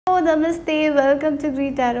Hello, namaste, welcome to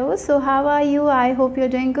greetarot. So how are you? I hope you're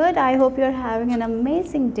doing good. I hope you're having an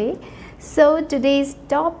amazing day. So today's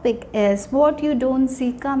topic is what you don't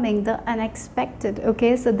see coming, the unexpected.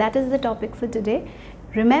 Okay, so that is the topic for today.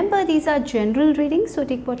 Remember, these are general readings, so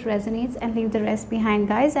take what resonates and leave the rest behind,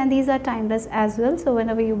 guys. And these are timeless as well, so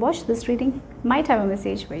whenever you watch this reading, might have a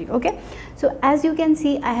message for you. Okay, so as you can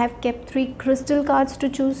see, I have kept 3 crystal cards to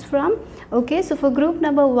choose from. Okay, so for group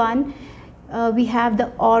number 1, we have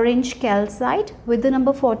the orange calcite with the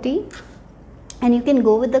number 40, and you can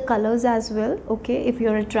go with the colors as well. Okay, if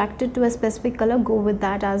you're attracted to a specific color, go with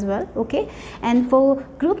that as well. Okay, and for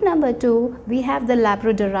group number 2, we have the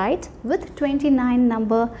labradorite with 29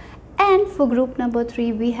 number, and for group number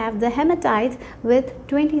 3, we have the hematite with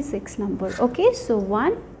 26 number. Okay, so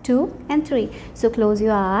 1, 2 and 3. So close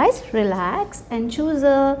your eyes, relax, and choose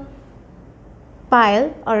a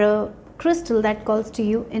pile or a crystal that calls to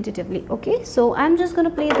you intuitively. Okay, so I'm just going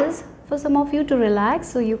to play this for some of you to relax,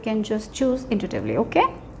 so you can just choose intuitively. Okay,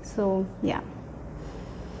 so yeah,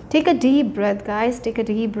 take a deep breath, guys. Take a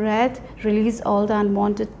deep breath, release all the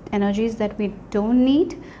unwanted energies that we don't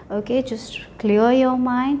need. Okay, just clear your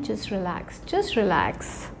mind, just relax, just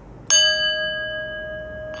relax.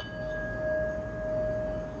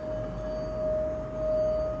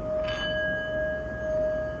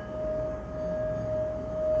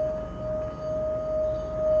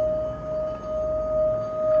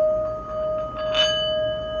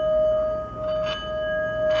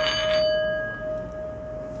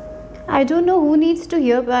 I don't know who needs to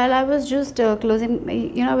hear. While I was just closing,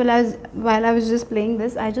 you know, while I was just playing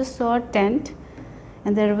this, I just saw a tent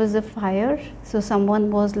and there was a fire. So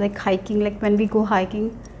someone was like hiking, like when we go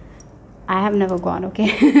hiking. I have never gone,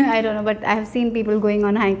 okay. I don't know, but I have seen people going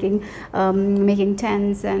on hiking, making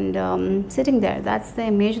tents and sitting there. That's the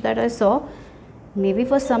image that I saw. Maybe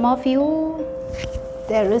for some of you,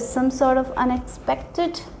 there is some sort of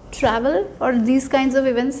unexpected travel or these kinds of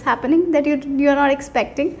events happening that you're not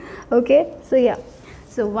expecting. Okay, so yeah,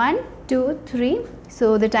 so 1, 2, 3.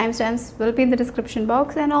 So the timestamps will be in the description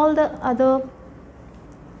box, and all the other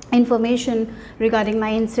information regarding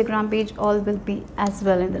my Instagram page all will be as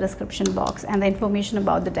well in the description box, and the information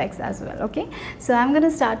about the decks as well. Okay, so I'm going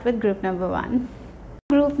to start with group number 1.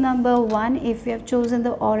 Group number 1, if you have chosen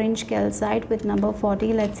the orange calcite with number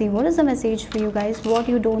 40, let's see what is the message for you guys, what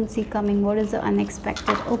you don't see coming, what is the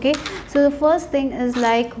unexpected. Okay, so the first thing is,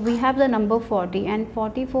 like, we have the number 40, and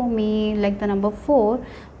 40 for me, like the number 4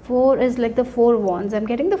 is like the 4 wands. I'm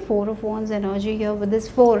getting the 4 of wands energy here with this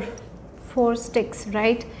four sticks,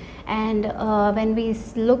 right? And when we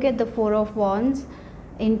look at the 4 of wands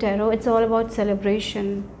in tarot, it's all about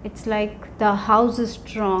celebration. It's like the house is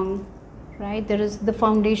strong, right? The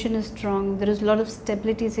foundation is strong, there is a lot of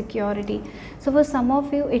stability, security. So for some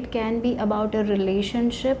of you, it can be about a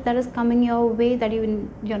relationship that is coming your way that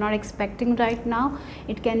you're not expecting right now.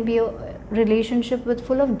 It can be a relationship with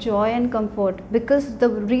full of joy and comfort, because the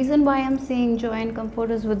reason why I'm saying joy and comfort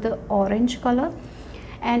is with the orange color.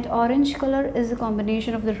 And orange color is a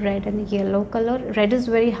combination of the red and the yellow color. Red is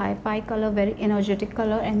very hi-fi color, very energetic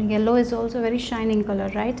color, and yellow is also very shining color,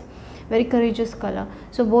 right? Very courageous color.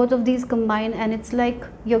 So both of these combine, and it's like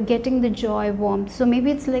you're getting the joy, warmth. So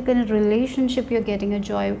maybe it's like in a relationship you're getting a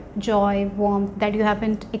joy, warmth that you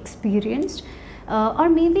haven't experienced, or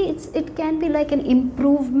maybe it can be like an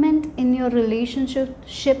improvement in your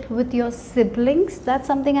relationship with your siblings. That's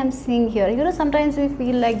something I'm seeing here. You know, sometimes we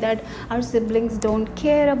feel like that our siblings don't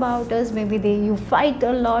care about us. Maybe you fight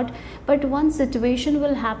a lot, but one situation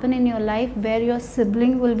will happen in your life where your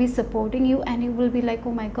sibling will be supporting you, and you will be like,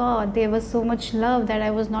 oh my god, there was so much love that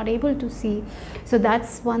I was not able to see. So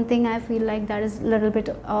that's one thing I feel like that is a little bit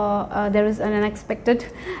there is an unexpected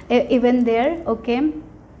event there. Okay,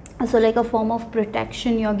 so like a form of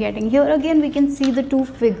protection you're getting here. Again, we can see the 2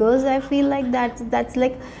 figures. I feel like that's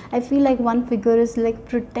like, I feel like one figure is like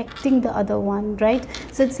protecting the other one, right?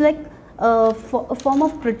 So it's like a form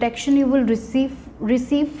of protection you will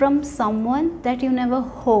receive from someone that you never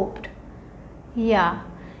hoped. Yeah,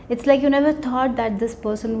 it's like you never thought that this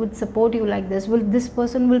person would support you like this, this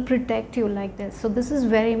person will protect you like this. So this is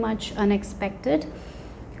very much unexpected.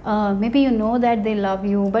 Maybe you know that they love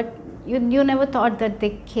you, but you never thought that they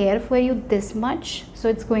care for you this much. So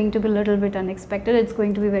it's going to be a little bit unexpected. It's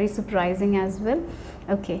going to be very surprising as well.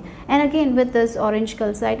 Okay, and again with this orange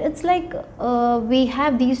calcite, it's like we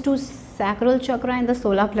have these 2 sacral chakra and the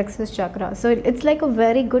solar plexus chakra. So it's like a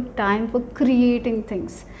very good time for creating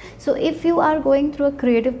things. So if you are going through a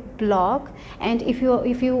creative block, and if you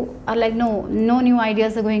are like, no new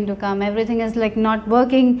ideas are going to come, everything is like not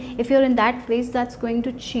working, if you're in that phase, that's going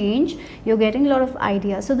to change. You're getting a lot of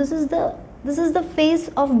ideas. So this is the This is the phase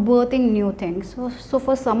of birthing new things. So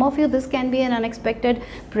for some of you, this can be an unexpected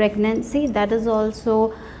pregnancy. That is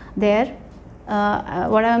also there.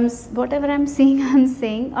 Whatever I'm seeing, I'm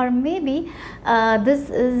saying. Or maybe this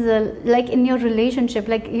is like in your relationship,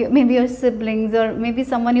 like maybe your siblings, or maybe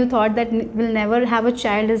someone you thought that will never have a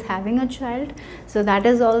child is having a child. So that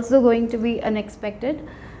is also going to be unexpected.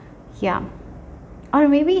 Yeah. Or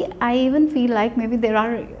maybe I even feel like maybe there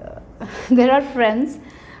are friends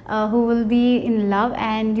who will be in love,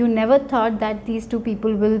 and you never thought that these two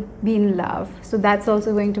people will be in love. So that's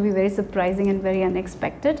also going to be very surprising and very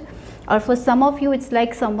unexpected. Or for some of you, it's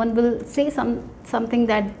like someone will say something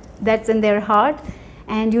that's in their heart,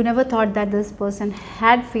 and you never thought that this person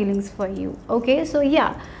had feelings for you. Okay, so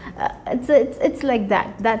yeah, it's like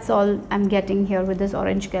that. That's all I'm getting here with this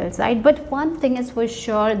orange calcite. But one thing is for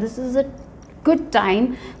sure, this is a good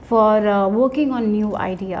time for working on new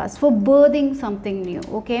ideas, for birthing something new.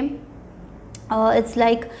 Okay, it's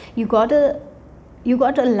like you got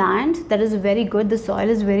a land that is very good, the soil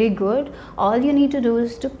is very good. All you need to do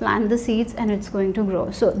is to plant the seeds, and it's going to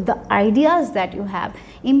grow. So the ideas that you have,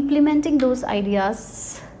 implementing those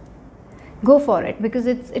ideas, go for it, because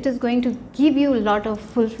it is going to give you a lot of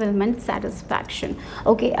fulfillment, satisfaction.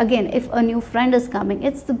 Okay, again, if a new friend is coming,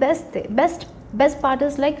 it's the best part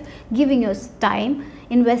is like giving your time,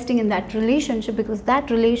 investing in that relationship, because that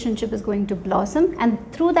relationship is going to blossom, and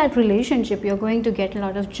through that relationship you're going to get a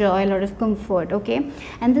lot of joy, a lot of comfort. Okay,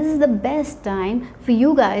 and this is the best time for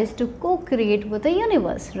you guys to co-create with the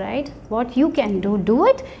universe, right? What you can do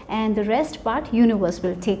it, and the rest part universe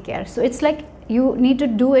will take care. So it's like you need to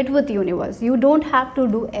do it with universe. You don't have to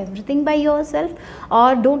do everything by yourself,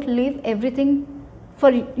 or don't leave everything for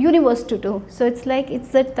universe to do. So it's like it's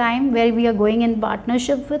the time where we are going in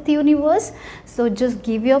partnership with universe. So just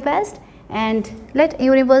give your best and let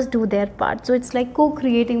universe do their part. So it's like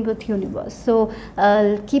co-creating with universe. So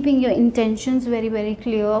keeping your intentions very, very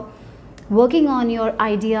clear, working on your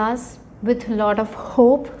ideas with a lot of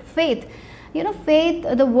hope, faith. You know, faith,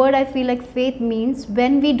 the word I feel like faith means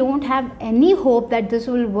when we don't have any hope that this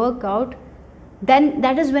will work out, then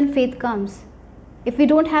that is when faith comes. If we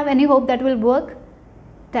don't have any hope that will work,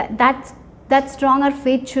 that stronger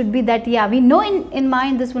faith should be that, yeah, we know in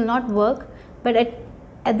mind this will not work, but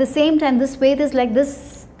at the same time, this faith is like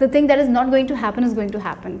this, the thing that is not going to happen is going to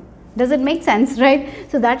happen. Does it make sense, right?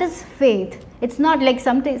 So that is faith. It's not like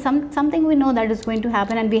something we know that is going to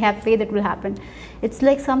happen and we have faith it will happen. It's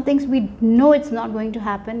like some things we know it's not going to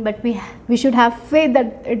happen, but we should have faith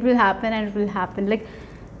that it will happen, and it will happen. Like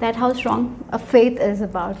that, how strong a faith is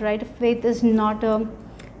about, right? Faith is not a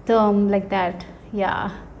term like that.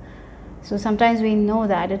 Yeah. So sometimes we know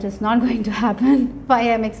that it is not going to happen.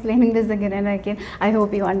 Why I'm explaining this again and again, I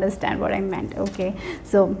hope you understand what I meant. Okay,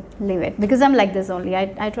 so leave it, because I'm like this only.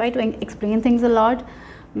 I try to explain things a lot,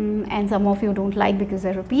 and some of you don't like because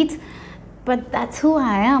I repeat, but that's who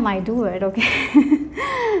I am. I do it. Okay.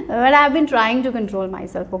 But I've been trying to control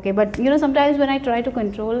myself. Okay, but you know, sometimes when I try to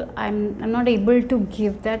control, I'm not able to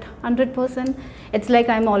give that 100%. It's like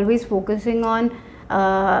I'm always focusing on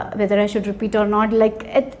whether I should repeat or not. Like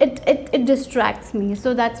it distracts me.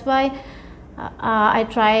 So that's why I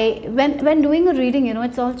try when doing a reading, you know,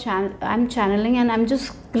 it's all I'm channeling and I'm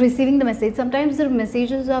just receiving the message. Sometimes the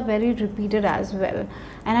messages are very repeated as well,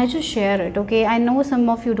 and I just share it. Okay, I know some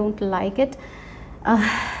of you don't like it,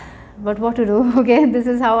 but what to do? Okay, this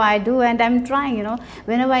is how I do, and I'm trying, you know,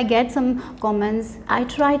 whenever I get some comments, I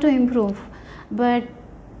try to improve, but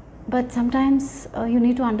sometimes you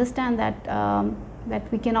need to understand that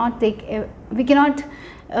that we cannot we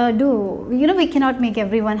cannot make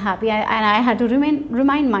everyone happy. And I had to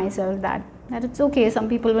remind myself that it's okay, some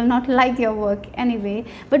people will not like your work anyway,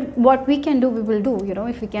 but what we can do, we will do. You know,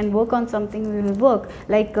 if we can work on something, we will work.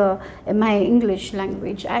 Like my English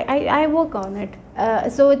language, I work on it.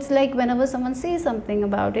 So it's like whenever someone says something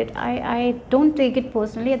about it, I don't take it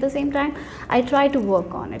personally. At the same time, I try to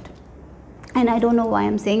work on it. And I don't know why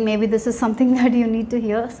I'm saying, maybe this is something that you need to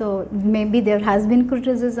hear. So maybe there has been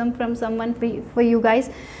criticism from someone for you guys.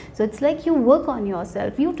 So it's like you work on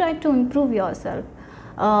yourself, you try to improve yourself.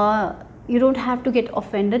 You don't have to get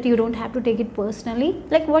offended, you don't have to take it personally.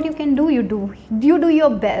 Like what you can do, you do your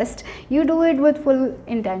best, you do it with full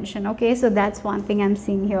intention. Okay, so that's one thing I'm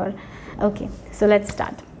seeing here. Okay, so let's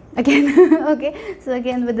start again. Okay, so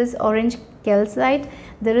again with this orange calcite,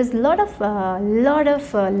 there is lot of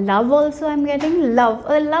love also. I'm getting love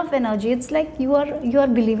energy. It's like you are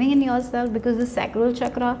believing in yourself, because the sacral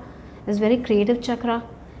chakra is very creative chakra,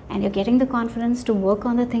 and you're getting the confidence to work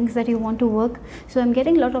on the things that you want to work. So I'm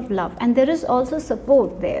getting a lot of love, and there is also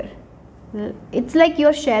support there. It's like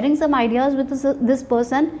you're sharing some ideas with this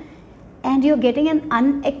person, and you're getting an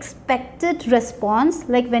unexpected response.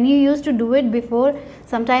 Like when you used to do it before,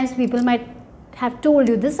 sometimes people might have told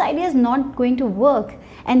you this idea is not going to work,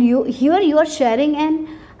 and you are sharing an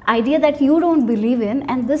idea that you don't believe in,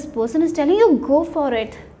 and this person is telling you go for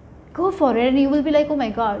it, and you will be like, oh my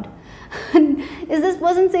god, is this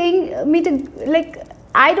person saying me to, like,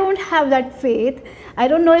 I don't have that faith, I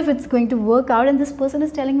don't know if it's going to work out, and this person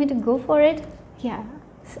is telling me to go for it. Yeah,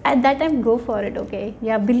 at that time, go for it. Okay,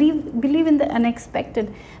 yeah, believe in the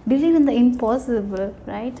unexpected, believe in the impossible,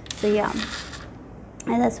 right? So yeah,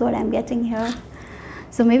 and that's what I'm getting here.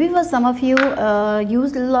 So maybe for some of you,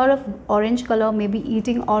 use a lot of orange color, maybe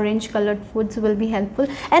eating orange colored foods will be helpful.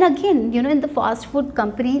 And again, you know, in the fast food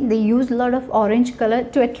company, they use a lot of orange color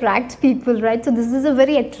to attract people, right? So this is a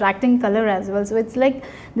very attracting color as well. So it's like,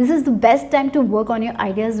 this is the best time to work on your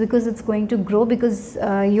ideas, because it's going to grow, because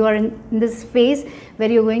you are in this phase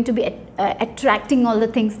where you're going to be attracting all the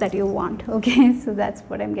things that you want. Okay, so that's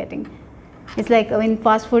what I'm getting. It's like in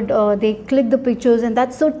fast food, they click the pictures, and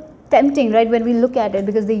that's so tempting, right, when we look at it,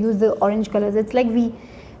 because they use the orange colors. It's like we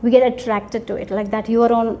get attracted to it, like that. You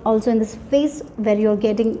are also in this phase where you're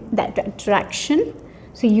getting that attraction,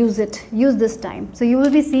 so use it, use this time. So you will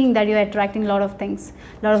be seeing that you're attracting a lot of things,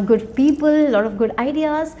 a lot of good people, a lot of good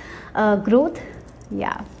ideas, growth.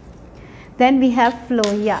 Yeah, then we have flow.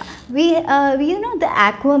 Yeah, we you know, the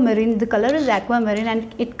aquamarine, the color is aquamarine,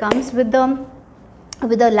 and it comes with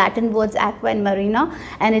the Latin words aqua and marina,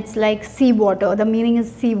 and it's like sea water. The meaning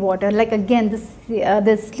is sea water. Like again, the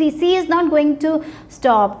sea is not going to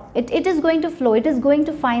stop. It is going to flow. It is going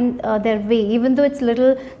to find their way. Even though it's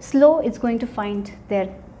little slow, it's going to find their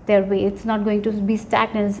way. It's not going to be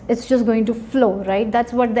stagnant. It's just going to flow, right?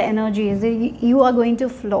 That's what the energy is. You are going to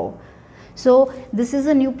flow. So this is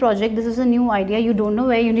a new project, this is a new idea, you don't know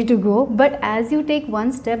where you need to go, but as you take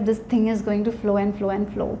one step, this thing is going to flow and flow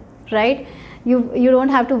and flow, right? You don't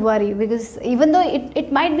have to worry, because even though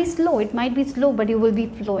it might be slow, but you will be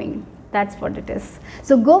flowing. That's what it is.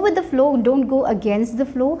 So go with the flow, don't go against the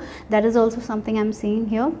flow. That is also something I'm seeing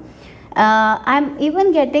here. I'm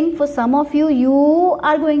even getting, for some of you, you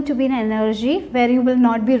are going to be in energy where you will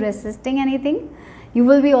not be resisting anything. You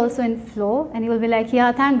will be also in flow, and you will be like,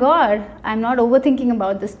 yeah, thank God, I'm not overthinking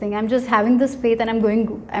about this thing. I'm just having this faith, and I'm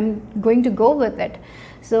going to go with it.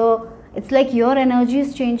 So it's like your energy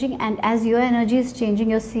is changing, and as your energy is changing,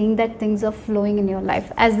 you're seeing that things are flowing in your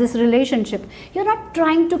life. As this relationship, you're not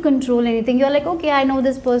trying to control anything. You're like, okay, I know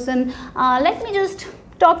this person, let me just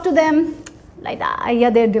talk to them. Like, yeah,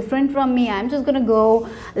 they're different from me, I'm just gonna go,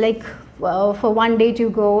 like, for one date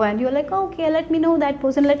you go, and you're like, okay, let me know that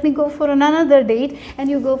person, let me go for another date,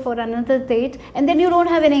 and you go for another date, and then you don't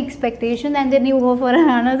have any expectation, and then you go for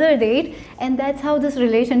another date, and that's how this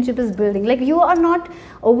relationship is building. Like, you are not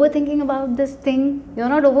overthinking about this thing, you're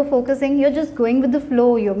not over focusing, you're just going with the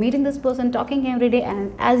flow. You're meeting this person, talking every day,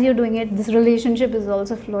 and as you're doing it, this relationship is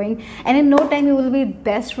also flowing, and in no time you will be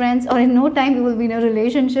best friends, or in no time you will be in a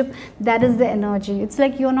relationship. That is the energy. It's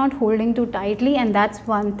like you're not holding too tightly, and that's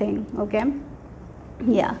one thing. Okay,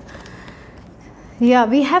 yeah,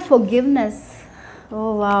 we have forgiveness.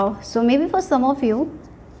 Oh wow. So maybe for some of you,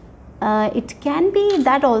 it can be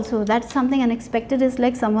that also, that's something unexpected, is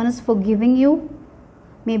like someone is forgiving you.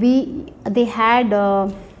 Maybe they had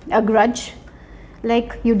a grudge,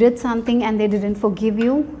 like you did something and they didn't forgive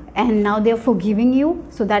you, and now they're forgiving you.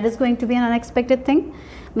 So that is going to be an unexpected thing.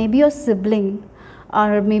 Maybe your sibling,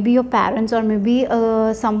 or maybe your parents, or maybe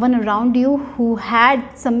someone around you who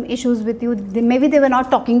had some issues with you. Maybe they were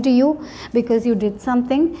not talking to you because you did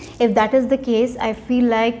something. If that is the case, I feel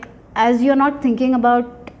like as you're not thinking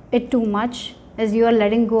about it too much, as you are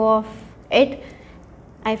letting go of it,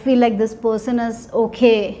 I feel like this person is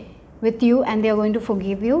okay with you, and they are going to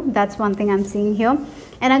forgive you. That's one thing I'm seeing here.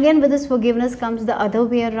 And again, with this forgiveness comes the other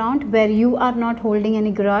way around, where you are not holding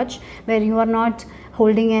any grudge, where you are not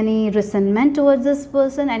holding any resentment towards this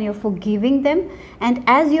person, and you're forgiving them. And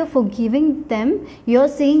as you're forgiving them, you're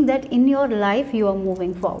seeing that in your life you are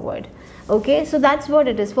moving forward. Okay, so that's what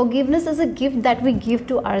it is. Forgiveness is a gift that we give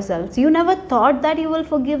to ourselves. You never thought that you will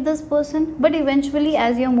forgive this person, but eventually,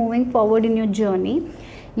 as you're moving forward in your journey,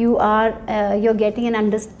 you're getting an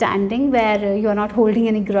understanding where you're not holding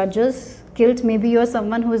any grudges, guilt. Maybe you're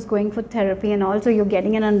someone who is going for therapy, and also you're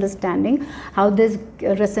getting an understanding how this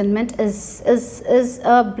resentment is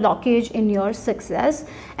a blockage in your success.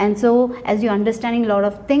 And so as you're understanding a lot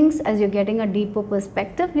of things, as you're getting a deeper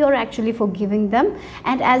perspective, you're actually forgiving them.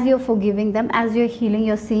 And as you're forgiving them, as you're healing,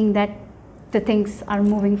 you're seeing that the things are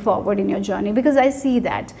moving forward in your journey, because I see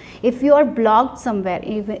that if you are blocked somewhere,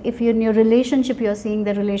 if you're in your relationship, you're seeing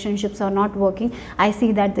the relationships are not working, I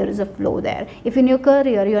see that there is a flow there. If in your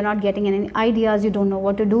career you're not getting any ideas, you don't know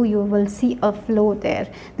what to do, you will see a flow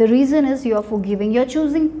there. The reason is you're forgiving, you're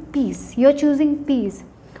choosing peace,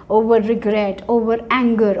 over regret, over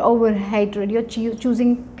anger, over hatred. You're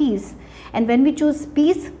choosing peace. And when we choose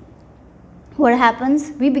peace, what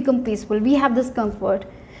happens? We become peaceful, we have this comfort,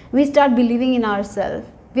 we start believing in ourselves,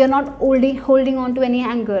 we are not holding on to any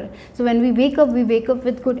anger. So when we wake up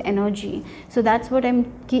with good energy. So that's what I'm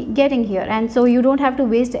getting here. And so you don't have to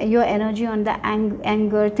waste your energy on the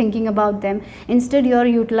anger, thinking about them. Instead, you're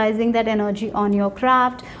utilizing that energy on your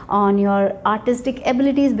craft, on your artistic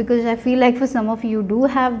abilities, because I feel like for some of you do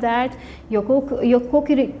have that. You're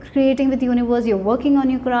co-creating with the universe, you're working on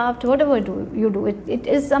your craft, whatever you do, it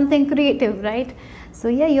is something creative, right? So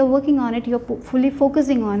yeah, you're working on it, you're fully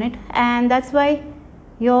focusing on it, and that's why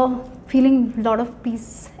you're feeling a lot of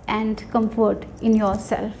peace and comfort in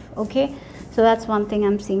yourself. Okay, so that's one thing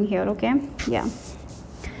I'm seeing here. Okay, yeah,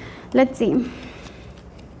 let's see.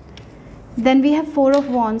 Then we have Four of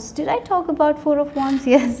Wands. Did I talk about Four of Wands?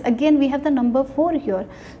 Yes, again we have the number 4 here.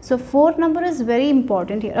 So 4 number is very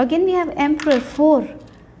important here. Again we have Emperor, 4,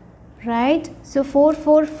 right? So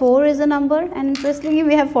 444 is a number, and interestingly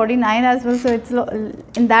we have 49 as well. So it's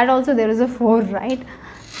in that also there is a 4, right?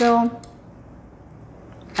 So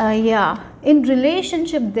yeah, in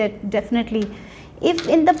relationship, that definitely, if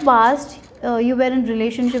in the past you were in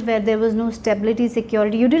relationship where there was no stability,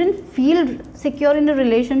 security, you didn't feel secure in a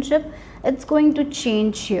relationship, it's going to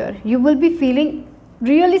change here. You will be feeling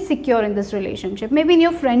really secure in this relationship. Maybe in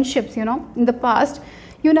your friendships, you know, in the past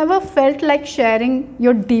you never felt like sharing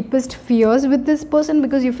your deepest fears with this person,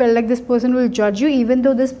 because you felt like this person will judge you, even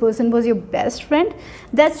though this person was your best friend.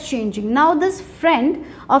 That's changing. Now this friend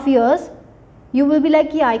of yours, you will be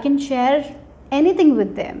like, yeah, I can share anything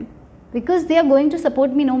with them because they are going to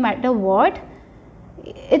support me no matter what.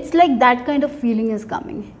 It's like that kind of feeling is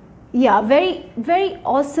coming. Yeah, very, very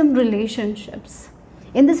awesome relationships.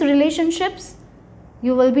 In these relationships,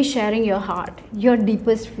 you will be sharing your heart, your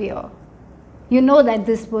deepest fear. You know that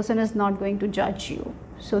this person is not going to judge you.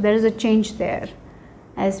 So there is a change there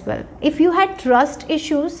as well. If you had trust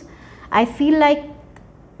issues, I feel like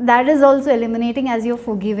that is also eliminating as you're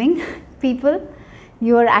forgiving people.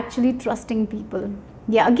 You are actually trusting people.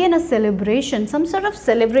 Yeah, again a celebration, some sort of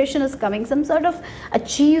celebration is coming, some sort of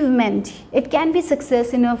achievement. It can be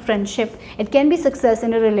success in a friendship, it can be success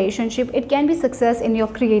in a relationship, it can be success in your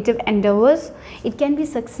creative endeavors, it can be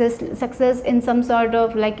success in some sort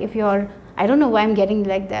of, like, if you're, I don't know why I'm getting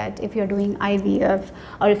like that, if you're doing IVF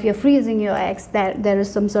or if you're freezing your eggs, there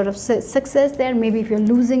is some sort of success there. Maybe if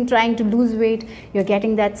you're trying to lose weight, you're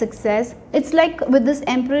getting that success. It's like with this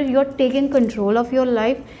Emperor, you're taking control of your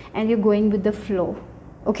life and you're going with the flow.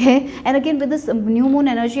 Okay, and again with this new moon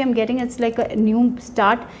energy I'm getting, it's like a new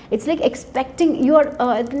start. It's like expecting, you're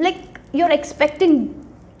expecting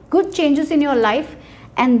good changes in your life,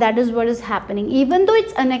 and that is what is happening. Even though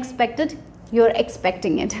it's unexpected, you're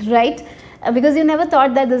expecting it, right? Because you never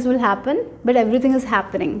thought that this will happen, but everything is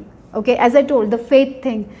happening. Okay, as I told, the faith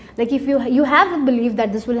thing, like if you have a belief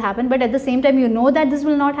that this will happen, but at the same time you know that this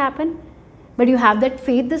will not happen, but you have that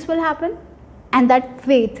faith this will happen, and that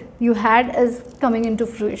faith you had is coming into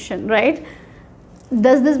fruition, right?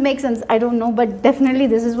 Does this make sense? I don't know, but definitely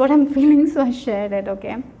this is what I'm feeling, so I shared it.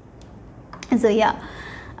 Okay, and so yeah,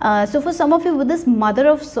 so for some of you with this Mother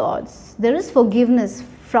of Swords, there is forgiveness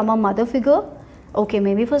from a mother figure. Okay,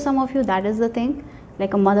 maybe for some of you that is the thing,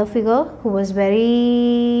 like a mother figure who was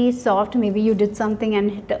very soft. Maybe you did something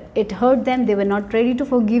and it hurt them, they were not ready to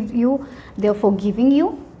forgive you, they're forgiving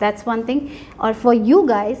you. That's one thing. Or for you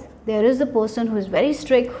guys, there is a person who is very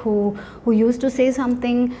strict, who used to say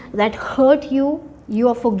something that hurt you. You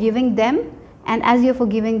are forgiving them, and as you're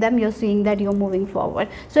forgiving them, you're seeing that you're moving forward.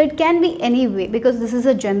 So it can be any way, because this is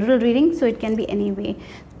a general reading, so it can be any way.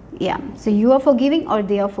 Yeah, so you are forgiving or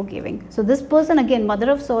they are forgiving. So this person, again,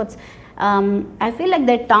 Mother of Swords, I feel like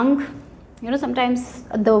their tongue, you know, sometimes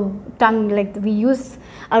the tongue, like we use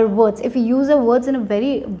our words, if we use our words in a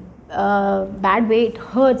very bad way, it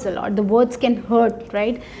hurts a lot. The words can hurt,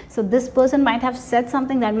 right? So this person might have said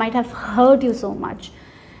something that might have hurt you so much,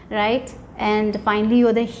 right? And finally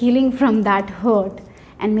you're the healing from that hurt,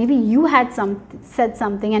 and maybe you had said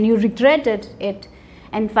something and you regretted it,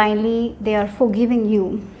 and finally they are forgiving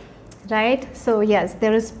you, right? So yes,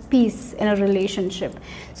 there is peace in a relationship.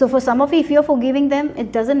 So for some of you, if you're forgiving them,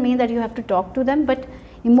 it doesn't mean that you have to talk to them, but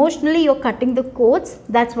emotionally you're cutting the cords.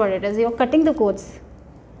 That's what it is, you're cutting the cords.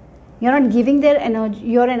 you're not giving their energy,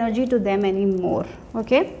 your energy to them anymore.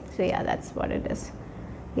 Okay, so yeah, that's what it is.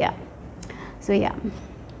 Yeah, so yeah,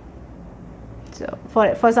 so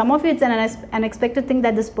for some of you it's an unexpected thing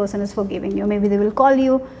that this person is forgiving you. Maybe they will call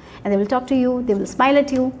you and they will talk to you, they will smile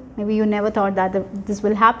at you. Maybe you never thought that this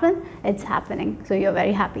will happen. It's happening, so you're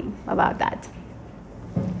very happy about that.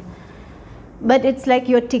 But it's like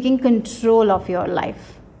you're taking control of your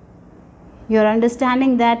life. You're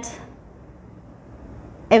understanding that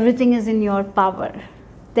everything is in your power.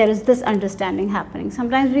 There is this understanding happening.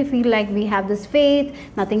 Sometimes we feel like we have this faith,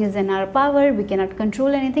 nothing is in our power, we cannot control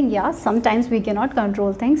anything. Yeah, sometimes we cannot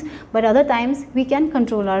control things, but other times we can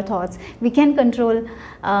control our thoughts. We can control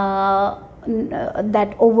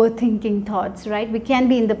that overthinking thoughts, right? We can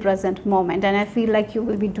be in the present moment, and I feel like you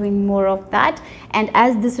will be doing more of that. And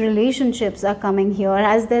as these relationships are coming here,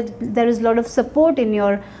 as there is a lot of support in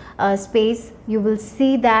your space, you will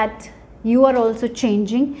see that you are also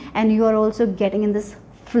changing and you are also getting in this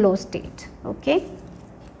flow state. Okay,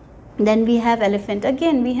 then we have elephant.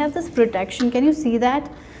 Again, we have this protection. Can you see that?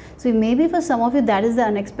 So maybe for some of you that is the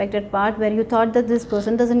unexpected part, where you thought that this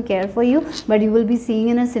person doesn't care for you, but you will be seeing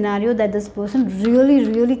in a scenario that this person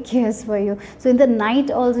really cares for you. So in the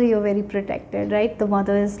night also you're very protected, right? The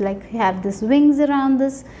mother is like have this wings around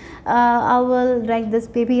this owl, like this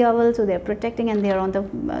baby owl, so they're protecting, and they're on the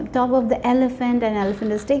top of the elephant, and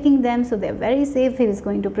elephant is taking them, so they're very safe. He is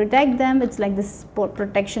going to protect them. It's like this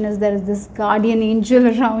protection is there is this guardian angel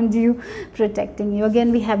around you protecting you.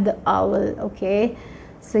 Again, we have the owl. Okay,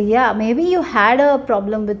 so yeah, maybe you had a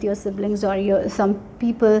problem with your siblings or some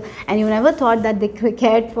people, and you never thought that they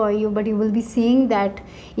cared for you, but you will be seeing that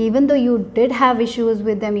even though you did have issues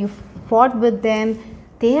with them, you fought with them,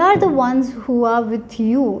 they are the ones who are with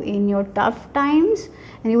you in your tough times,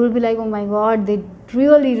 and you will be like, oh my God, they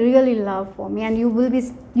really love for me, and you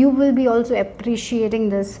will be also appreciating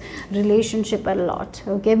this relationship a lot.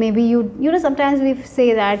 Okay, maybe you know sometimes we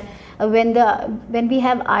say that when we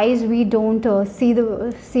have eyes, we don't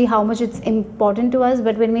see how much it's important to us,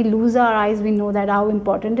 but when we lose our eyes, we know that how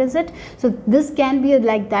important is it. So this can be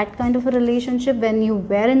like that kind of a relationship. When you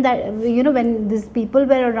were in that, you know, when these people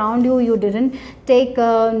were around you, you didn't take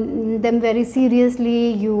them very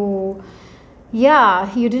seriously. You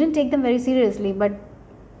didn't take them very seriously,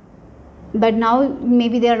 but now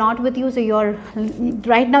maybe they are not with you, so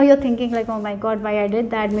right now you're thinking like, oh my God, why I did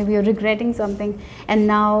that. Maybe you're regretting something, and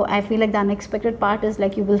now I feel like the unexpected part is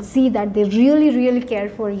like you will see that they really care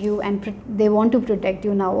for you, and they want to protect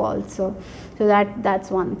you now also. So that's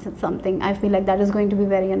something I feel like that is going to be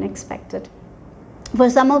very unexpected. For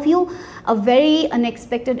some of you, a very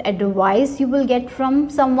unexpected advice you will get from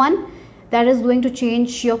someone that is going to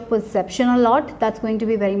change your perception a lot. That's going to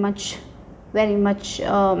be very much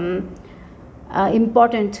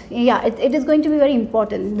important. Yeah, it is going to be very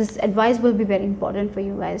important. This advice will be very important for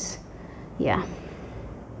you guys. Yeah,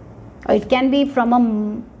 or it can be from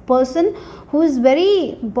a person who is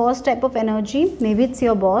very boss type of energy. Maybe it's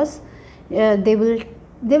your boss. They will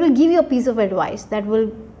give you a piece of advice that will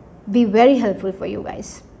be very helpful for you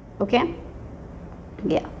guys. Okay,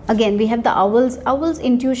 yeah, again we have the owls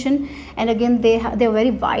intuition, and again they're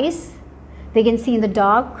very wise. They can see in the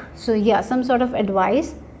dark. So yeah, some sort of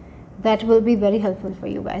advice that will be very helpful for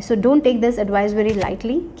you guys. So don't take this advice very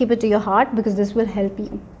lightly. Keep it to your heart, because this will help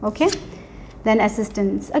you. Okay, then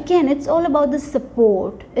assistance. Again, it's all about the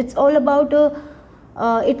support. It's all about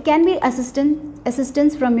it can be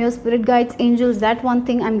assistance from your spirit guides, angels. That one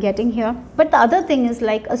thing I'm getting here. But the other thing is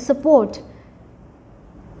like a support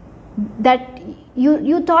that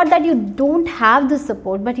you thought that you don't have the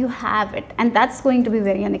support, but you have it, and that's going to be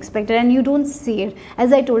very unexpected, and you don't see it.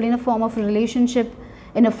 As I told, in a form of relationship,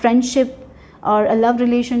 in a friendship or a love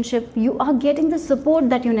relationship, you are getting the support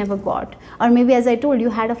that you never got. Or maybe, as I told, you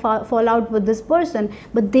had a fallout with this person,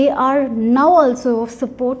 but they are now also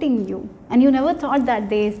supporting you, and you never thought that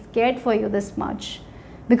they cared for you this much,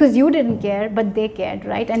 because you didn't care, but they cared,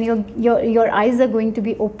 right? And your eyes are going to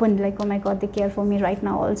be opened, like, oh my God, they care for me right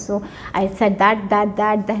now also. I said that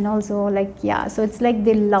then also, like, yeah. So it's like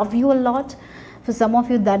they love you a lot. For some of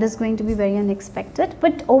you, that is going to be very unexpected,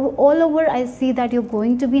 but all over I see that you're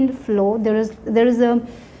going to be in the flow. There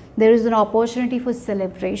is an opportunity for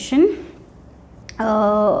celebration.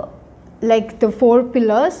 Like the 4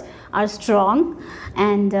 pillars are strong,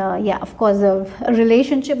 and yeah, of course, a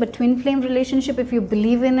relationship, a twin flame relationship, if you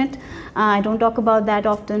believe in it. I don't talk about that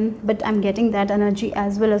often, but I'm getting that energy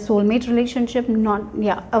as well. A soulmate relationship,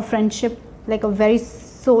 a friendship, like a very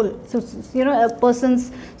soul. So you know, a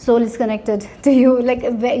person's soul is connected to you. Like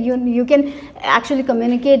you can actually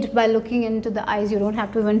communicate by looking into the eyes. You don't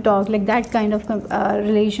have to even talk. Like that kind of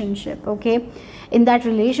relationship. Okay, In that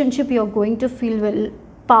relationship, you're going to feel well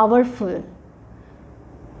powerful.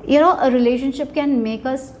 You know, a relationship can make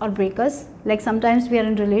us or break us. Like sometimes we are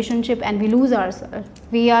in relationship and we lose ourselves.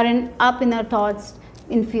 We are up in our thoughts,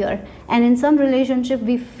 in fear. And in some relationship,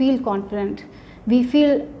 we feel confident. We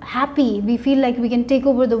feel happy. We feel like we can take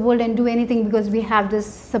over the world and do anything because we have this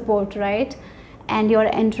support, right? And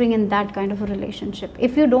you're entering in that kind of a relationship.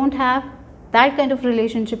 If you don't have that kind of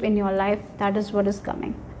relationship in your life, that is what is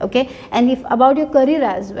coming. Okay. And if about your career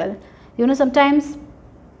as well, you know, sometimes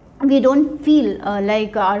we don't feel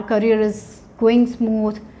like our career is going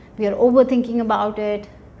smooth. We are overthinking about it.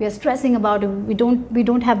 We are stressing about it. We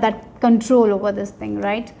don't have that control over this thing,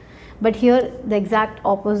 right? But here the exact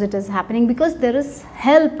opposite is happening, because there is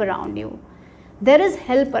help around you. There is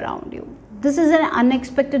help around you. This is an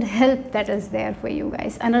unexpected help that is there for you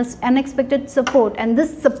guys, and unexpected support. And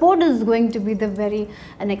this support is going to be the very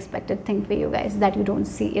unexpected thing for you guys, that you don't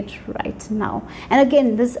see it right now. And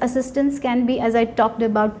again, this assistance can be, as I talked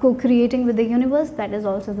about, co-creating with the universe. That is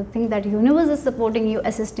also the thing, that universe is supporting you,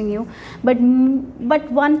 assisting you. But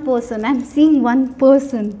one person, I'm seeing one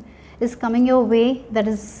person is coming your way,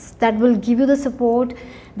 that will give you the support,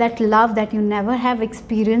 that love that you never have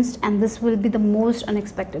experienced, and this will be the most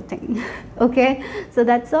unexpected thing. Okay, so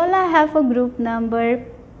that's all I have for group number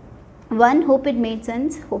 1. Hope it made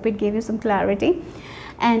sense, hope it gave you some clarity.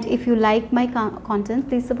 And if you like my content,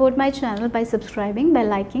 please support my channel by subscribing, by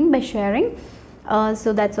liking, by sharing.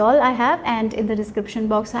 So that's all I have. And in the description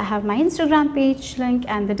box I have my Instagram page link,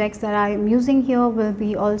 and the decks that I am using here will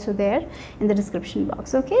be also there in the description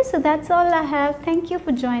box. Okay, so that's all I have. Thank you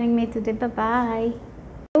for joining me today. Bye bye.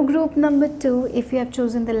 So group number 2, if you have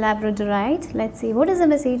chosen the Labradorite, let's see what is the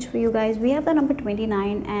message for you guys. We have the number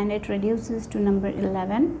 29 and it reduces to number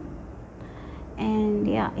 11. And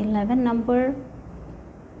yeah, 11 number,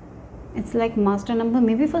 it's like master number.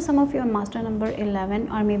 Maybe for some of you master number 11,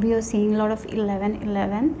 or maybe you're seeing a lot of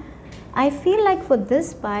 11. I feel like for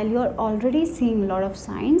this pile you're already seeing a lot of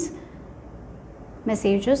signs,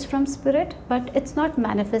 messages from spirit, but it's not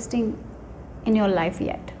manifesting in your life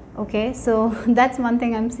yet. Okay, so that's one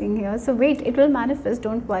thing I'm seeing here. So wait, it will manifest,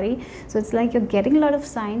 don't worry. So it's like you're getting a lot of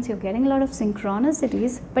signs, you're getting a lot of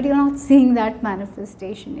synchronicities, but you're not seeing that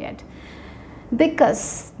manifestation yet,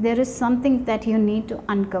 because there is something that you need to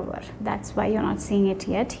uncover. That's why you're not seeing it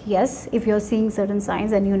yet. Yes, if you're seeing certain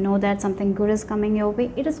signs and you know that something good is coming your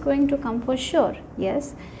way, it is going to come for sure.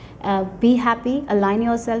 Yes, be happy, align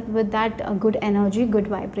yourself with that good energy, good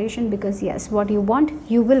vibration, because yes, what you want,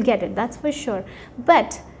 you will get it, that's for sure.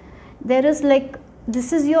 But there is like,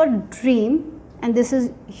 this is your dream and this is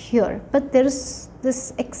here, but there is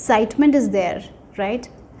this excitement is there, right?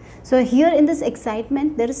 So here in this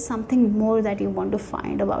excitement, there is something more that you want to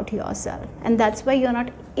find about yourself, and that's why you're not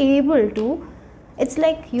able to. It's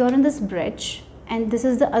like you're in this bridge and this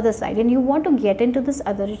is the other side, and you want to get into this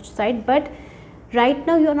other side, but right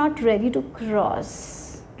now you're not ready to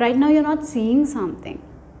cross. Right now you're not seeing something.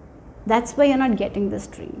 That's why you're not getting this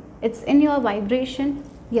dream. It's in your vibration.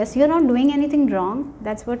 Yes, you're not doing anything wrong.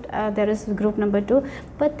 That's what there is group number 2.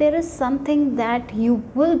 But there is something that you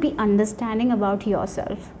will be understanding about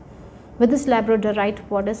yourself. With this Labradorite,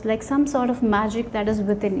 what is like some sort of magic that is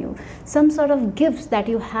within you, some sort of gifts that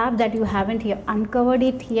you have that you haven't uncovered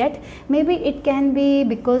it yet. Maybe it can be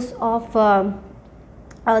because of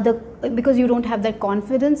because you don't have that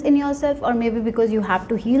confidence in yourself, or maybe because you have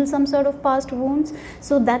to heal some sort of past wounds.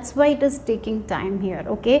 So that's why it is taking time here.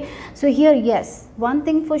 Okay, so here, yes, one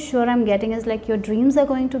thing for sure I'm getting is like your dreams are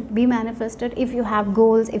going to be manifested. If you have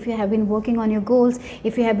goals, if you have been working on your goals,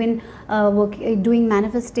 if you have been doing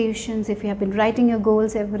manifestations, if you have been writing your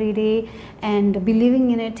goals every day and believing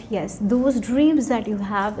in it, yes, those dreams that you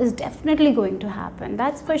have is definitely going to happen.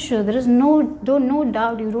 That's for sure. There is no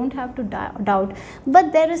doubt. You don't have to doubt.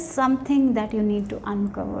 But there is something that you need to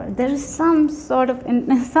uncover. There is some sort of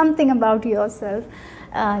something about yourself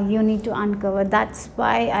you need to uncover. That's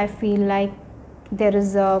why I feel like there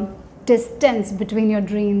is a distance between your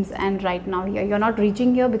dreams and right now here. You're not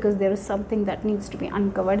reaching here because there is something that needs to be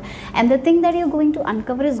uncovered, and the thing that you're going to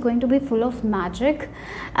uncover is going to be full of magic.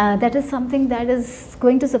 That is something that is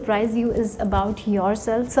going to surprise you, is about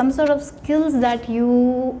yourself, some sort of skills that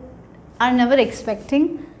you are never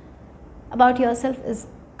expecting about yourself is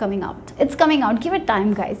coming out. It's coming out. Give it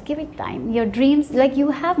time, guys. Give it time. Your dreams, like you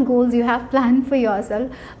have goals, you have planned for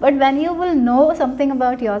yourself, but when you will know something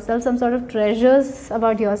about yourself, some sort of treasures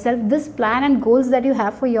about yourself, this plan and goals that you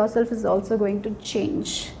have for yourself is also going to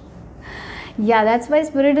change. Yeah, that's why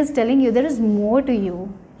Spirit is telling you there is more to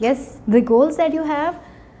you. Yes, the goals that you have,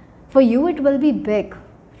 for you it will be big.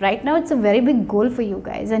 Right now it's a very big goal for you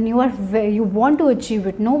guys, and you want to achieve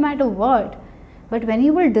it no matter what. But when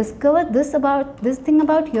you will discover this thing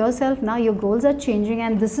about yourself, now your goals are changing,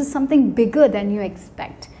 and this is something bigger than you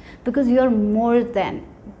expect, because you are more than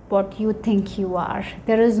what you think you are.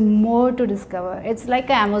 There is more to discover. It's like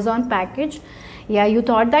an Amazon package. Yeah, you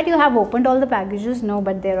thought that you have opened all the packages. No,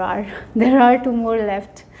 but there are 2 more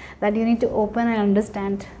left that you need to open and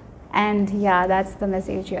understand. And yeah, that's the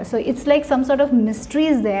message here. So it's like some sort of mystery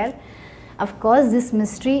is there. Of course, this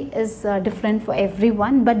mystery is different for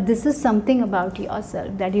everyone, but this is something about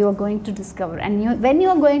yourself that you are going to discover. And when you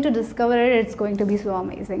are going to discover it, it's going to be so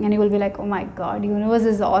amazing. And you will be like, oh my God, universe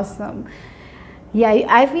is awesome. Yeah,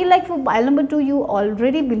 I feel like for pile number 2, you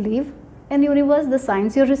already believe in universe, the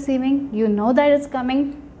signs you're receiving. You know that it's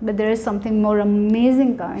coming, but there is something more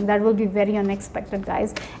amazing coming that will be very unexpected,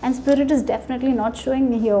 guys. And spirit is definitely not showing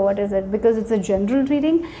me here what is it, because it's a general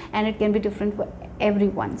reading and it can be different for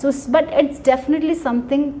everyone. So but it's definitely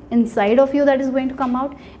something inside of you that is going to come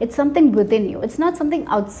out. It's something within you. It's not something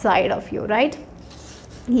outside of you, right?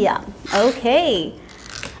 Yeah. Okay.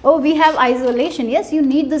 Oh, we have isolation. Yes, you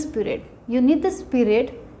need the spirit. You need the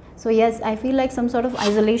spirit. So yes, I feel like some sort of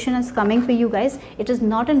isolation is coming for you guys. It is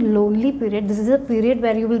not a lonely period. This is a period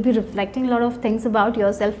where you will be reflecting a lot of things about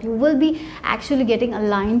yourself. You will be actually getting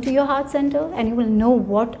aligned to your heart center, and you will know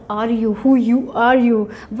what are you, who you are,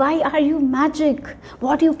 why are you magic,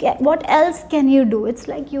 what else can you do. It's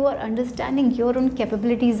like you are understanding your own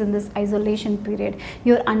capabilities in this isolation period.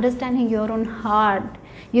 You're understanding your own heart.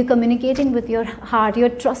 You're communicating with your heart. You're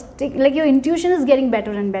trusting, like your intuition is getting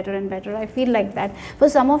better and better and better. I feel like that. For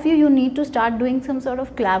some of you, you need to start doing some sort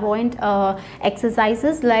of clairvoyant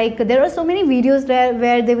exercises. Like there are so many videos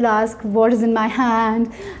where they will ask what is in my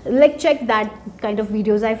hand. Like check that kind of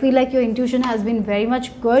videos. I feel like your intuition has been very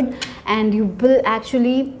much good, and you will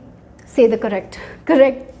actually say the correct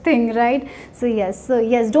thing, right? So yes,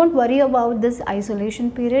 don't worry about this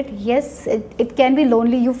isolation period. Yes, it can be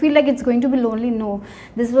lonely. You feel like it's going to be lonely. No,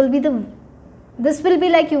 this will be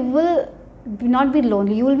like you will not be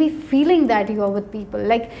lonely. You will be feeling that you are with people.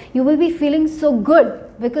 Like you will be feeling so good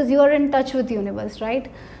because you are in touch with the universe,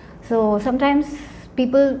 right? So sometimes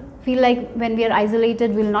people feel like when we are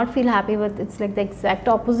isolated, we will not feel happy, but it's like the exact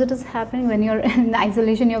opposite is happening. When you're in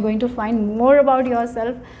isolation, you're going to find more about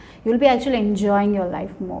yourself. You will be actually enjoying your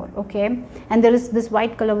life more. Okay, and there is this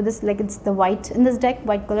white color with this, like it's the white in this deck.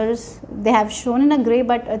 White colors they have shown in a gray,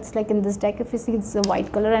 but it's like in this deck, if you see, it's a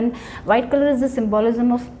white color, and white color is the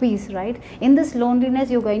symbolism of peace, right? In this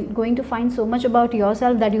loneliness, you're going to find so much about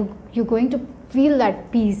yourself that you're going to feel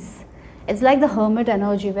that peace. It's like the hermit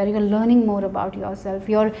energy, where you're learning more about yourself.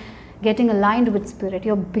 You're getting aligned with spirit.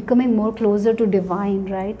 You're becoming more closer to divine,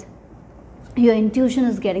 right? Your intuition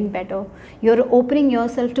is getting better. You're opening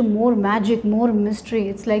yourself to more magic, more mystery.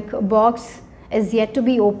 It's like a box is yet to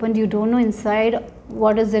be opened. You don't know inside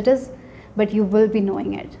what it is, but you will be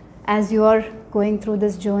knowing it. As you are going through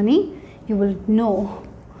this journey, you will know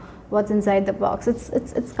what's inside the box.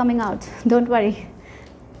 It's coming out. Don't worry.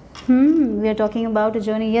 We are talking about a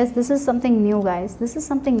journey. Yes, this is something new, guys. This is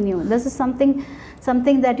something new. This is something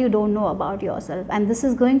that you don't know about yourself, and this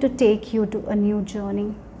is going to take you to a new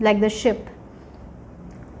journey, like the ship.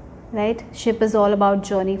 Right? Ship is all about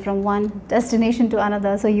journey from one destination to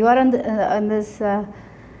another. So you are on this,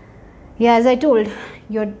 yeah, as I told,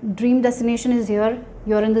 your dream destination is here.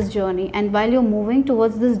 You're in this journey, and while you're moving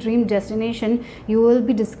towards this dream destination, you will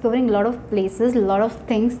be discovering a lot of places, a lot of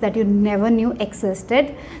things that you never knew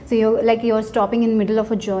existed. So you're stopping in middle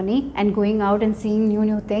of a journey and going out and seeing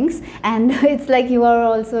new things, and it's like you are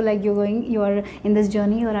also like you are in this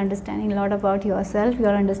journey. You are understanding a lot about yourself. You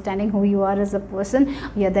are understanding who you are as a person.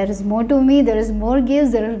 Yeah, there is more to me. There is more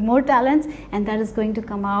gifts. There are more talents, and that is going to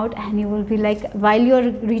come out, and you will be like, while you are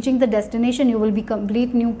reaching the destination, you will be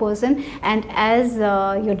complete new person, and as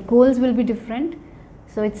your goals will be different.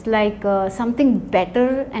 So it's like something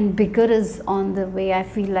better and bigger is on the way. I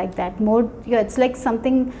feel like that more. Yeah, it's like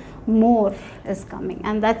something more is coming,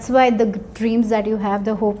 and that's why the dreams that you have,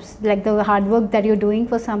 the hopes, like the hard work that you're doing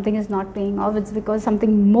for something is not paying off. It's because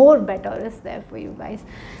something more better is there for you guys.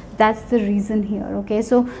 That's the reason here. Okay,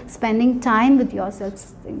 so spending time with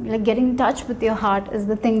yourself, like getting in touch with your heart, is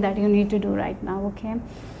the thing that you need to do right now. Okay,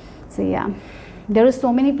 so yeah, there are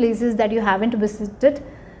so many places that you haven't visited.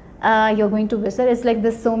 You're going to visit. It's like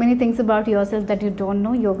there's so many things about yourself that you don't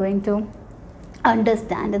know. You're going to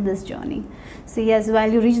understand in this journey. So yes,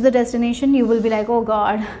 while you reach the destination, you will be like, oh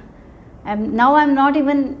God, I don't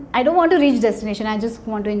want to reach destination. I just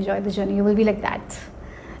want to enjoy the journey. You will be like that.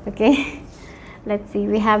 Okay. Let's see.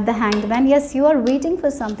 We have the Hanged Man. Yes, you are waiting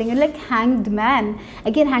for something. You're like Hanged Man.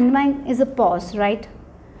 Again, Hanged Man is a pause, right?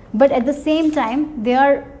 But at the same time, they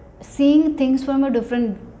are seeing things from a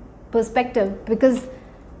different perspective, because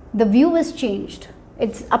the view is changed.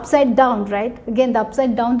 It's upside down, right? Again, the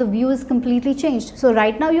upside down, the view is completely changed. So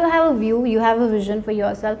right now you have a view, you have a vision for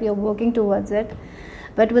yourself, you're working towards it.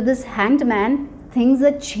 But with this Hanged Man, things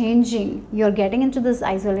are changing. You're getting into this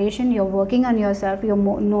isolation, you're working on yourself, you're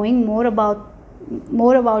knowing more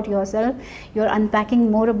about yourself, you're unpacking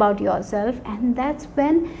more about yourself, and that's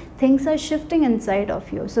when things are shifting inside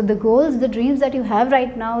of you. So the goals, the dreams that you have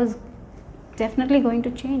right now is definitely going to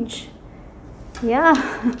change. Yeah.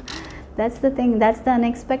 That's the thing, that's the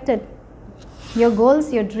unexpected. Your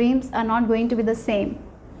goals, your dreams are not going to be the same.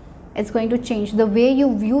 It's going to change. The way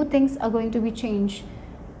you view things are going to be changed.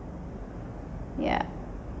 Yeah.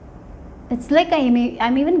 It's like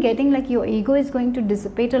I'm even getting like your ego is going to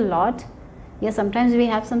dissipate a lot. Yeah, sometimes we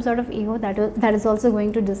have some sort of ego that is also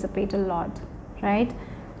going to dissipate a lot, right?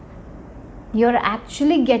 You're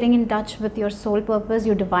actually getting in touch with your soul purpose,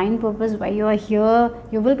 your divine purpose, why you are here.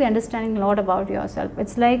 You will be understanding a lot about yourself.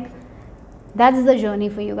 It's like, that's the journey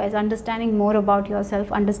for you guys, understanding more about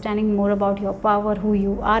yourself, understanding more about your power, who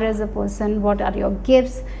you are as a person, what are your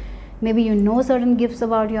gifts. Maybe you know certain gifts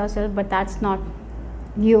about yourself, but that's not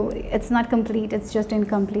you. It's not complete, it's just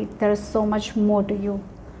incomplete. There is so much more to you.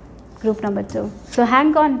 Group number 2. So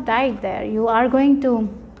hang on tight there. You are going to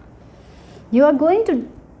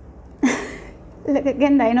like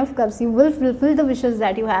again, 9 of Cups, you will fulfill the wishes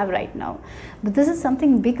that you have right now. But this is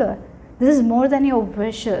something bigger. This is more than your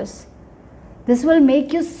wishes. This will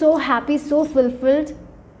make you so happy, so fulfilled,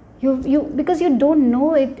 because you don't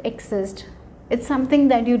know it exists. It's something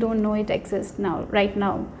that you don't know it exists now, right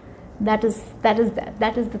now. That is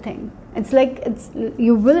the thing. It's like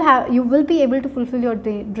you will be able to fulfill your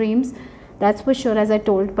dreams. That's for sure, as I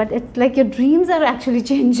told. But it's like your dreams are actually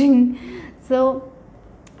changing. So,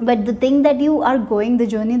 but the thing that you are going, the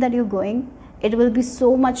journey that you're going, it will be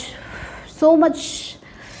so much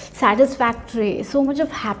satisfactory, so much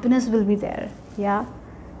of happiness will be there. Yeah,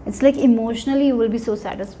 it's like emotionally you will be so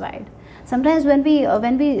satisfied. Sometimes when we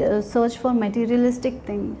search for materialistic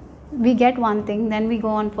thing, we get one thing, then we go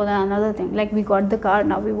on for another thing. Like we got the car,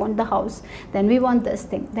 now we want the house, then we want this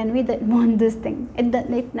thing, then we want this thing.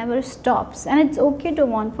 It never stops, and it's okay to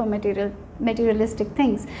want for materialistic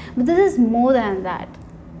things, but this is more than that.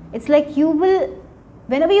 It's like you will,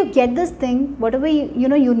 whenever you get this thing, whatever you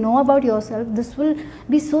know about yourself, this will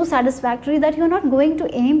be so satisfactory that you're not going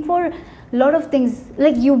to aim for a lot of things.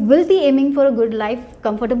 Like you will be aiming for a good life,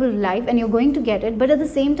 comfortable life, and you're going to get it, but at the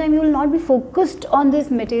same time you will not be focused on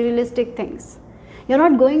these materialistic things. You're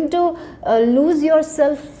not going to lose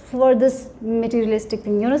yourself for this materialistic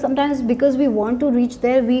thing. Sometimes because we want to reach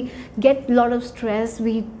there, we get a lot of stress,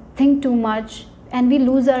 we think too much, and we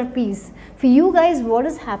lose our peace. For you guys, what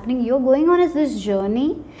is happening? You're going on this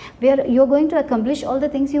journey where you're going to accomplish all the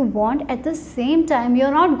things you want. At the same time,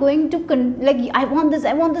 you're not going to like, I want this,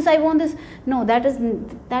 I want this, I want this. No, that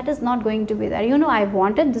is not going to be there. I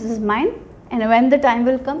want it, this is mine, and when the time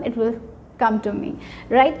will come, it will come to me,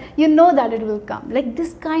 right? You know that it will come. Like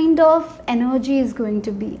this kind of energy is going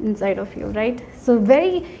to be inside of you, right? So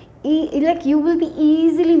like you will be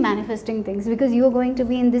easily manifesting things, because you're going to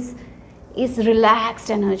be in this relaxed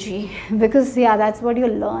energy, because that's what you're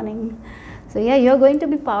learning. So you're going to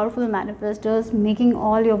be powerful manifestors, making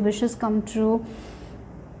all your wishes come true.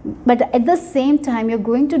 But at the same time, you're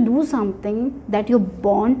going to do something that you're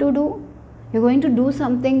born to do. You're going to do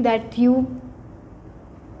something that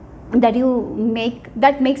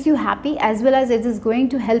makes you happy, as well as it is going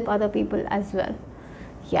to help other people as well.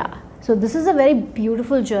 So this is a very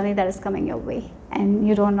beautiful journey that is coming your way, and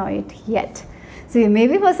you don't know it yet. So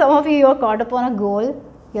maybe for some of you, you're caught up on a goal.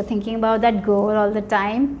 You're thinking about that goal all the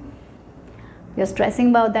time. You're stressing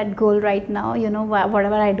about that goal right now.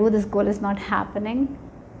 Whatever I do, this goal is not happening.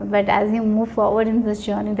 But as you move forward in this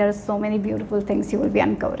journey, there are so many beautiful things you will be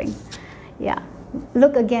uncovering.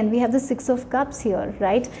 Look, again, we have the 6 of Cups here,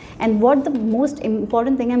 right? And what the most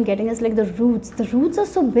important thing I'm getting is like the roots. The roots are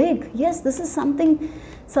so big. Yes, this is something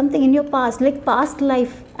in your past, like past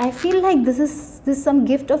life. I feel like this is some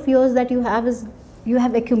gift of yours that you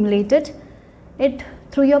have accumulated it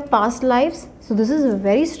through your past lives. So this is a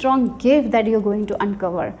very strong gift that you're going to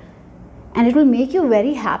uncover, and it will make you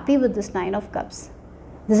very happy with this 9 of Cups.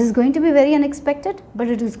 This is going to be very unexpected, but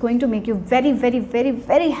it is going to make you very, very, very,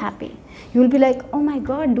 very happy. You will be like, oh my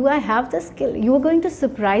God, do I have the skill? You are going to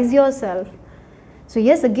surprise yourself. So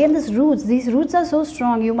yes, again, these roots are so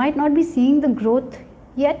strong. You might not be seeing the growth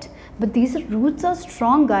yet, but these roots are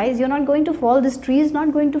strong, guys. You're not going to fall. This tree is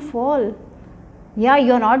not going to fall. Yeah,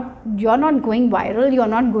 you're not going viral, you're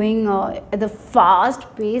not going at the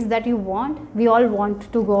fast pace that you want. We all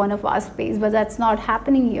want to go on a fast pace, but that's not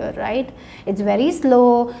happening here, right? It's very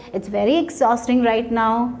slow, it's very exhausting right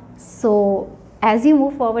now. So as you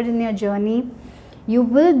move forward in your journey, you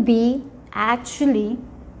will be actually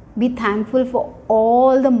be thankful for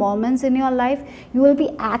all the moments in your life. You will be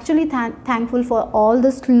actually thankful for all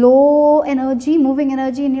the slow energy, moving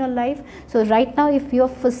energy in your life. So right now, if you're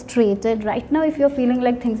frustrated, right now if you're feeling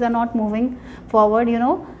like things are not moving forward, you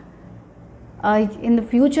know, in the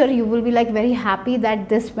future you will be like very happy that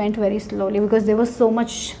this went very slowly, because there was so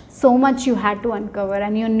much you had to uncover.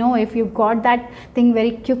 And you know, if you got that thing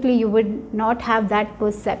very quickly, you would not have that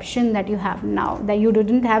perception that you have now, that you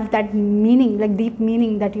didn't have that meaning, like deep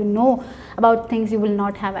meaning that you know about things. You will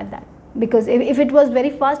not have at that, because if it was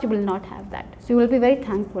very fast, you will not have that. So you will be very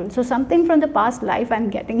thankful. So something from the past life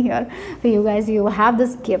I'm getting here for you guys. You have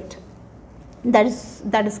this gift that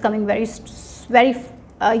is coming very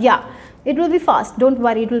yeah, it will be fast, don't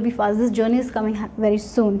worry, it will be fast. This journey is coming very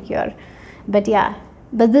soon here. But yeah,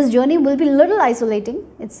 but this journey will be a little isolating.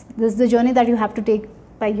 This is the journey that you have to take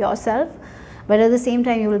by yourself, but at the same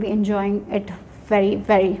time you will be enjoying it very,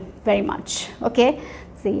 very, very much. Okay,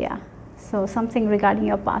 so yeah, so something regarding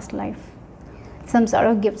your past life, some sort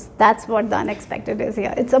of gifts. That's what the unexpected is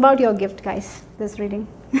here. It's about your gift, guys, this reading.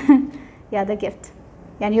 Yeah, the gift.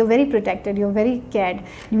 And you're very protected, you're very cared.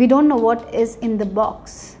 We don't know what is in the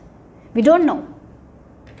box. We don't know.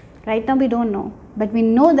 Right now we don't know, but we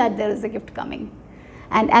know that there is a gift coming.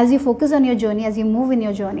 And as you focus on your journey, as you move in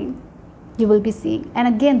your journey, you will be seeing. And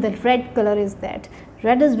again, the red color is that.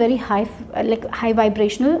 Red is very high, like high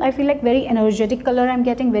vibrational. I feel like very energetic color I'm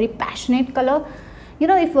getting, very passionate color. You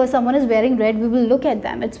know, if someone is wearing red, we will look at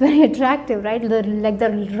them. It's very attractive, right? Like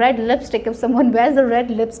the red lipstick. If someone wears the red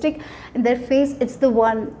lipstick in their face, it's the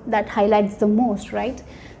one that highlights the most, right?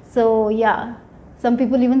 So yeah, some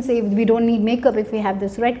people even say we don't need makeup if we have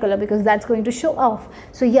this red color, because that's going to show off.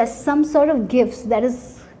 So yes, some sort of gifts that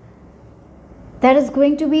is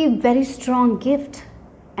going to be a very strong gift,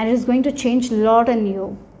 and it is going to change a lot in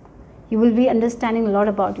you. You will be understanding a lot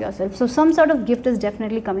about yourself. So some sort of gift is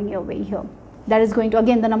definitely coming your way here. That is going to,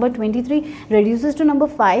 again, the number 23 reduces to number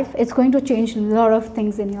 5. It's going to change a lot of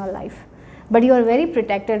things in your life. But you are very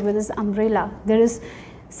protected with this umbrella. There is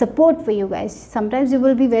support for you guys. Sometimes you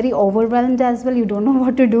will be very overwhelmed as well. You don't know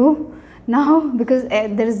what to do now, because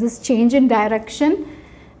there is this change in direction.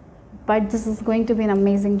 But this is going to be an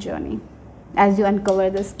amazing journey as you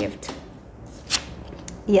uncover this gift.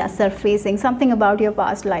 Yeah, surfacing something about your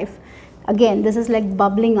past life. Again, this is like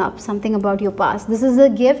bubbling up, something about your past. This is a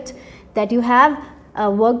gift that you have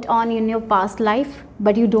worked on in your past life,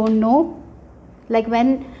 but you don't know. Like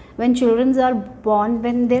when children are born,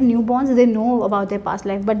 when they're newborns, they know about their past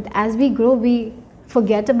life, but as we grow, we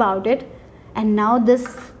forget about it. And now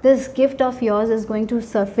this gift of yours is going to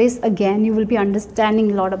surface again. You will be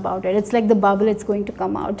understanding a lot about it. It's like the bubble, it's going to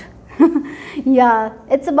come out. Yeah,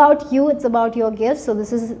 it's about you, it's about your gifts. So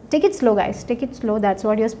this is, take it slow, guys, take it slow. That's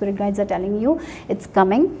what your spirit guides are telling you. It's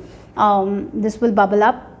coming. This will bubble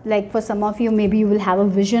up. Like for some of you, maybe you will have a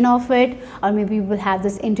vision of it, or maybe you will have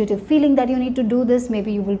this intuitive feeling that you need to do this.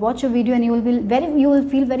 Maybe you will watch a video and you will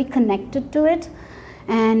feel very connected to it.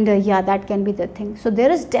 And yeah, that can be the thing. So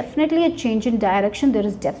there is definitely a change in direction. There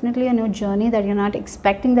is definitely a new journey that you're not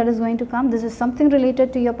expecting that is going to come. This is something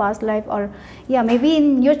related to your past life, or yeah, maybe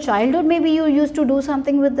in your childhood, maybe you used to do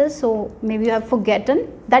something with this, so maybe you have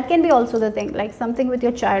forgotten. That can be also the thing, like something with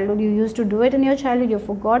your childhood. You used to do it in your childhood, you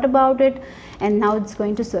forgot about it, and now it's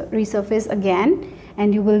going to resurface again,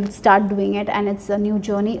 and you will start doing it. And it's a new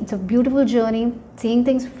journey. It's a beautiful journey, seeing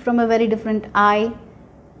things from a very different eye,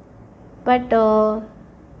 but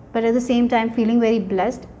at the same time feeling very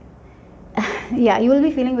blessed. Yeah, you will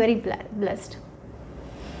be feeling very blessed.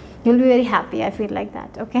 You'll be very happy. I feel like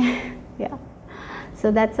that. Okay. Yeah.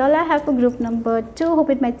 So that's all I have for group number 2.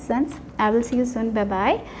 Hope it made sense. I will see you soon. Bye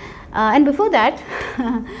bye. And before that,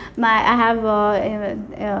 I have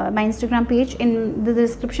my Instagram page in the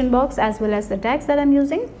description box, as well as the tags that I'm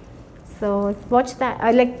using. So watch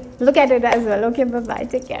that. Look at it as well. Okay, bye bye.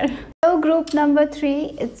 Take care. So group number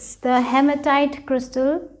 3, it's the hematite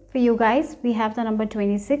crystal. For you guys, we have the number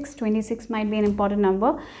 26. 26 might be an important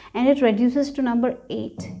number, and it reduces to number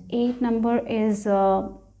 8. 8 number is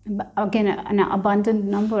again an abundant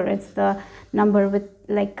number. It's the number with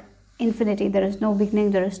like infinity. There is no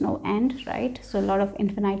beginning, there is no end, right? So a lot of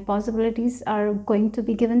infinite possibilities are going to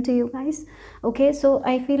be given to you guys. Okay, so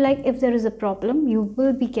I feel like if there is a problem, you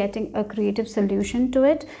will be getting a creative solution to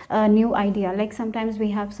it, a new idea. Like sometimes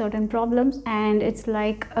we have certain problems and it's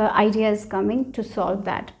like idea is coming to solve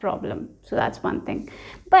that problem. So that's one thing.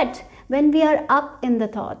 But when we are up in the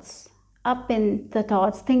thoughts,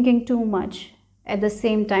 thinking too much at the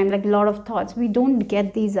same time, like a lot of thoughts, we don't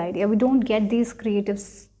get these ideas, we don't get these creative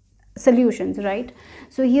solutions, right?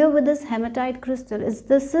 So here with this hematite crystal,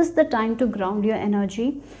 this is the time to ground your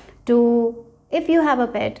energy. To, if you have a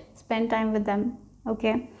pet, spend time with them.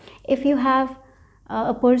 Okay, if you have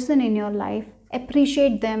a person in your life,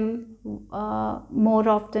 appreciate them more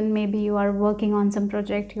often. Maybe you are working on some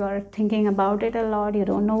project, you are thinking about it a lot, you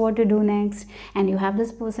don't know what to do next, and you have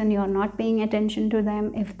this person, you are not paying attention to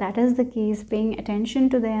them. If that is the case, paying attention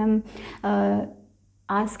to them,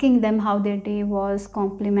 asking them how their day was,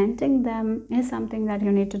 complimenting them is something that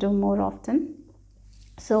you need to do more often.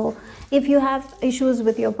 So if you have issues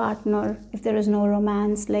with your partner, if there is no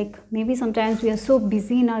romance, like maybe sometimes we are so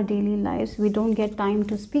busy in our daily lives, we don't get time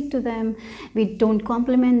to speak to them, we don't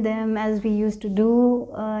compliment them as we used to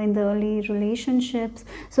do in the early relationships.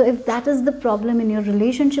 So if that is the problem in your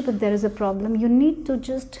relationship, if there is a problem, you need to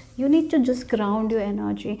just ground your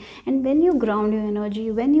energy. And when you ground your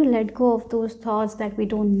energy, when you let go of those thoughts that we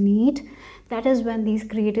don't need, that is when these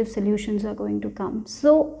creative solutions are going to come.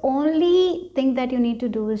 So only thing that you need to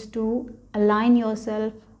do is to align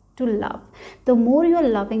yourself to love. The more you're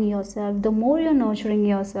loving yourself, the more you're nurturing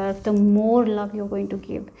yourself, the more love you're going to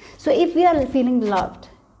give. So if we are feeling loved,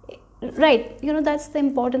 right, you know, that's the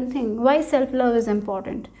important thing. Why self-love is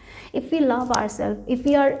important. If we love ourselves, if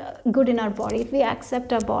we are good in our body, if we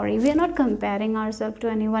accept our body, we are not comparing ourselves to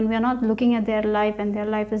anyone, we are not looking at their life and their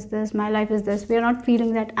life is this, my life is this, we are not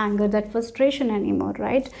feeling that anger, that frustration anymore,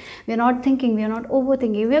 right? We are not thinking, we are not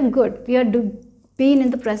overthinking, we are good, we are being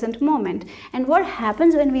in the present moment. And what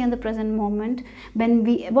happens when we are in the present moment,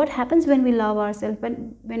 what happens when we love ourselves,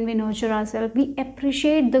 when we nurture ourselves, we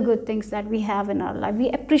appreciate the good things that we have in our life,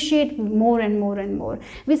 we appreciate more and more and more,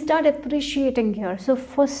 we start appreciating here. So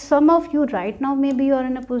for some of you right now, maybe you are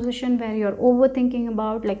in a position where you're overthinking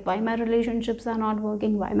about like why my relationships are not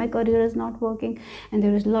working, why my career is not working, and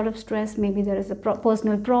there is a lot of stress. Maybe there is a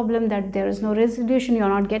personal problem that there is no resolution, you're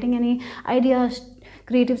not getting any ideas,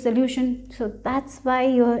 creative solution. So that's why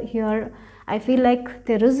you're here. I feel like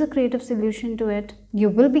there is a creative solution to it. You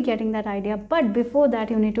will be getting that idea, but before that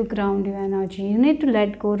you need to ground your energy. You need to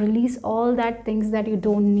let go, release all that things that you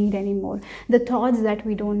don't need anymore, the thoughts that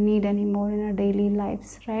we don't need anymore in our daily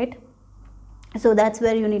lives, right? So that's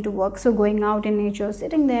where you need to work. So going out in nature,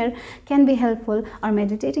 sitting there can be helpful, or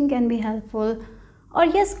meditating can be helpful, or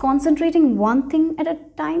yes, concentrating one thing at a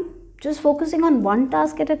time, just focusing on one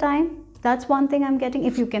task at a time. That's one thing I'm getting.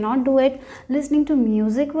 If you cannot do it, listening to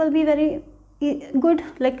music will be very good,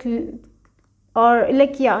 like, or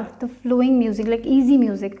like, yeah, the flowing music, like easy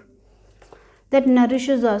music that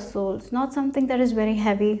nourishes our souls, not something that is very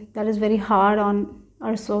heavy, that is very hard on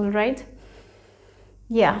our soul, right?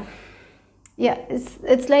 Yeah,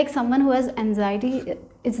 it's like someone who has anxiety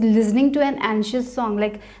is listening to an anxious song,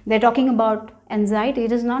 like they're talking about anxiety.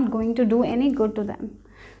 It is not going to do any good to them.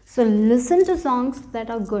 So listen to songs that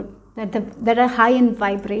are good, that are high in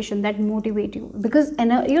vibration, that motivate you, because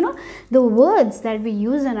you know, the words that we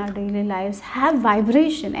use in our daily lives have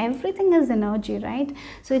vibration. Everything is energy, right?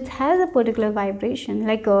 So it has a particular vibration.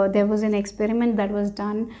 Like there was an experiment that was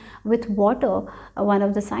done with water, one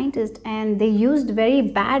of the scientists, and they used very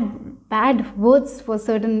bad words for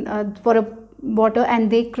certain for a water,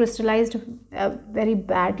 and they crystallized very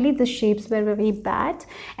badly. The shapes were very bad,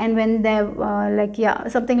 and when they like, yeah,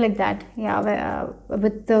 something like that, yeah,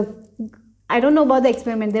 with the, I don't know about the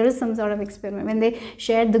experiment, there is some sort of experiment. When they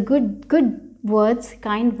shared the good words,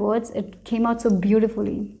 kind words, it came out so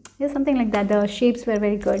beautifully. Yeah, something like that. The shapes were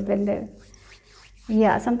very good when they,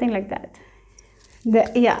 yeah, something like that.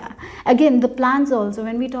 Yeah, again, the plants also,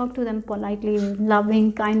 when we talk to them politely,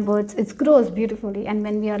 loving, kind words, it grows beautifully. And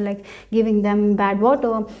when we are like giving them bad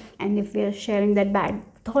water, and if we are sharing that bad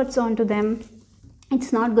thoughts onto them,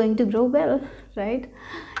 it's not going to grow well, right?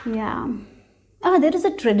 Yeah. There is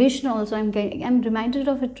a tradition also. I'm reminded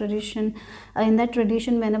of a tradition. In that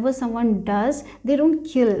tradition, whenever someone does, they don't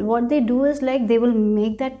kill. What they do is like they will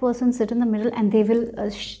make that person sit in the middle, and they will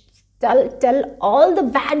tell all the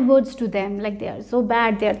bad words to them, like they are so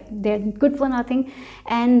bad, they're good for nothing.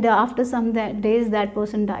 And after some days, that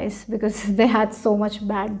person dies because they had so much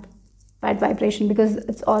bad bad vibration, because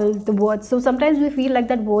it's all the words. So sometimes we feel like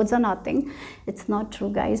that words are nothing. It's not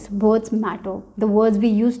true, guys. Words matter. The words we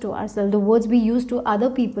use to ourselves, the words we use to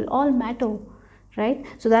other people, all matter, right?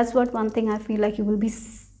 So that's what one thing I feel like you will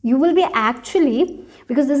be actually,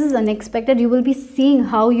 because this is unexpected, you will be seeing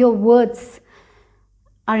how your words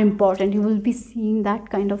are important. You will be seeing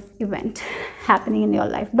that kind of event happening in your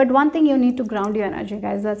life. But one thing, you need to ground your energy,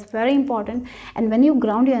 guys. That's very important. And when you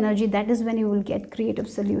ground your energy, that is when you will get creative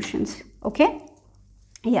solutions. Okay,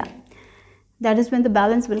 yeah, that is when the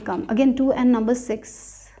balance will come. Again, 2 and number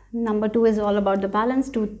 6. Number 2 is all about the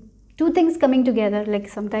balance. Two things coming together. Like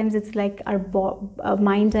sometimes it's like our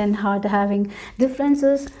mind and heart having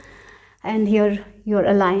differences, and here you're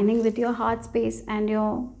aligning with your heart space and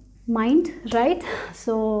your mind, right?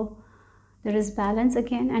 So there is balance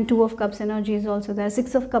again. And 2 of Cups energy is also there.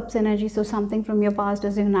 6 of Cups energy, so something from your past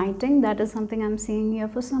is uniting. That is something I'm seeing here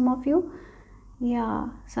for some of you. Yeah,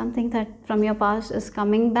 something that from your past is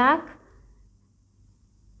coming back.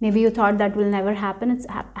 Maybe you thought that will never happen. It's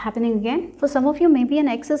happening again. For some of you, maybe an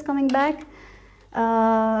ex is coming back,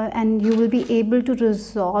 and you will be able to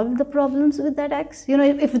resolve the problems with that ex. You know,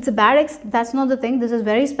 if it's a bad ex, that's not the thing. This is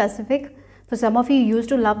very specific. For some of you, you used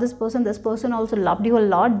to love this person also loved you a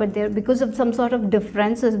lot, but there, because of some sort of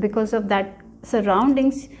differences, because of that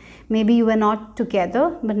surroundings, maybe you were not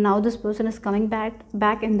together, but now this person is coming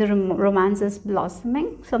back and the romance is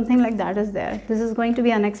blossoming. Something like that is there. This is going to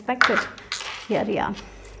be unexpected here. Yeah.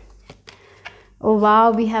 Oh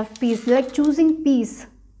wow, we have peace. Like choosing peace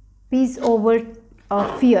over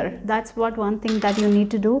fear. That's what one thing that you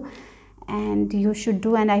need to do, and you should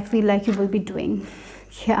do, and I feel like you will be doing.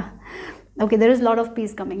 Yeah. Okay, there is a lot of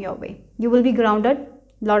peace coming your way. You will be grounded.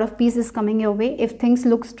 A lot of peace is coming your way. If things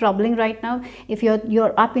looks troubling right now, if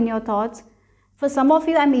you're up in your thoughts, for some of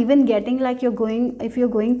you, I'm even getting like if you're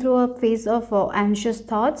going through a phase of anxious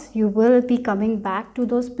thoughts, you will be coming back to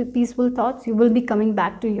those peaceful thoughts. You will be coming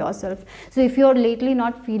back to yourself. So if you're lately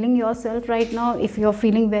not feeling yourself right now, if you're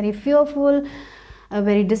feeling very fearful,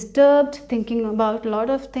 very disturbed, thinking about a lot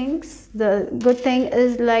of things, the good thing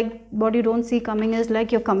is like what you don't see coming is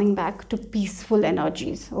like you're coming back to peaceful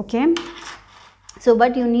energies. Okay, so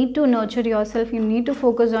but you need to nurture yourself. You need to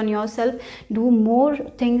focus on yourself. Do more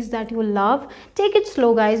things that you love. Take it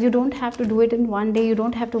slow, guys. You don't have to do it in one day. You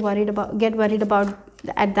don't have to get worried about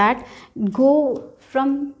that. Go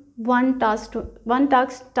from one task to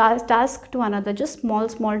another. Just small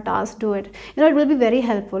tasks. Do it. You know, it will be very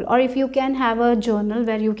helpful. Or if you can have a journal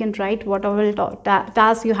where you can write whatever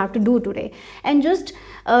task you have to do today, and just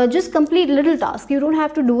complete little tasks. You don't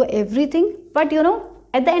have to do everything, but you know,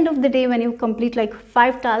 at the end of the day, when you complete like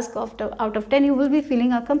 5 tasks out of 10, you will be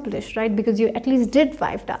feeling accomplished, right? Because you at least did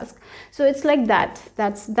 5 tasks. So it's like that.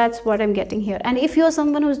 That's what I'm getting here. And if you're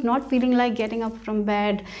someone who's not feeling like getting up from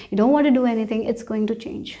bed, you don't want to do anything, it's going to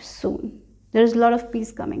change soon. There's a lot of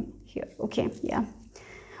peace coming here. Okay, yeah.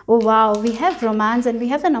 Oh wow, we have romance, and we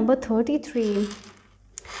have the number 33.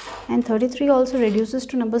 And 33 also reduces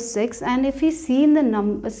to number 6. And if we see in the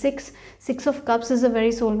number 6 of Cups is a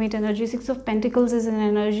very soulmate energy. 6 of Pentacles is an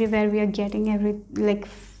energy where we are getting like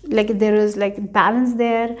there is like balance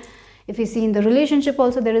there. If we see in the relationship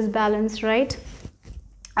also, there is balance, right?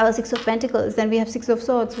 Our 6 of Pentacles. Then we have 6 of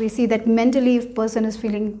Swords. We see that mentally, if person is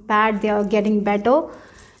feeling bad, they are getting better,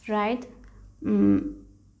 right?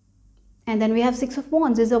 And then we have 6 of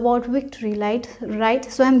Wands is about victory, right?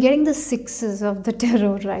 So I'm getting the 6s of the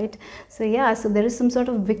tarot, right? So yeah, so there is some sort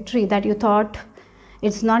of victory that you thought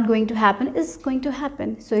it's not going to happen, is going to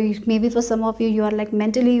happen. So maybe for some of you, you are like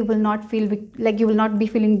mentally, you will not feel like you will not be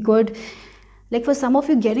feeling good. Like for some of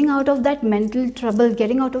you, getting out of that mental trouble,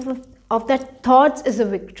 getting out of that thoughts is a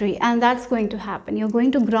victory, and that's going to happen. You're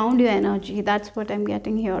going to ground your energy. That's what I'm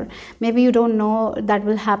getting here. Maybe you don't know that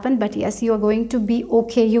will happen, but yes, you are going to be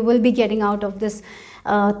okay. You will be getting out of this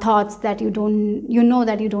thoughts that you know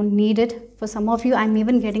that you don't need it. For some of you, I'm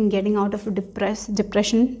even getting out of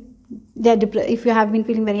depression. Yeah, if you have been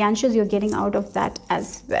feeling very anxious, you're getting out of that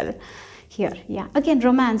as well. Here, yeah, again,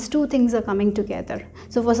 romance, 2 things are coming together.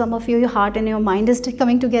 So for some of you, your heart and your mind is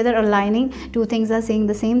coming together, aligning. 2 things are saying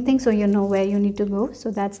the same thing, so you know where you need to go. So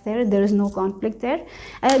that's there is no conflict there.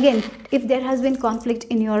 And again, if there has been conflict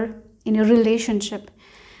in your relationship,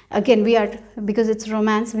 again, because it's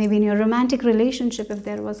romance, maybe in your romantic relationship, if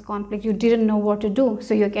there was conflict, you didn't know what to do,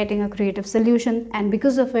 so you're getting a creative solution, and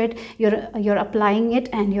because of it, you're applying it,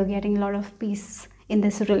 and you're getting a lot of peace in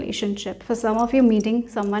this relationship. For some of you, meeting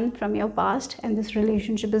someone from your past and this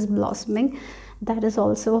relationship is blossoming. That is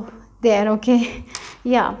also there. Okay,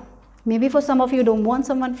 yeah. Maybe for some of you don't want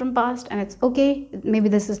someone from past, and it's okay, maybe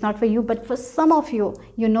this is not for you, but for some of you,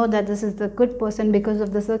 you know that this is the good person because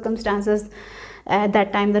of the circumstances. At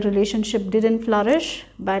that time the relationship didn't flourish,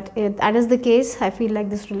 but if that is the case, I feel like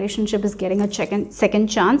this relationship is getting a second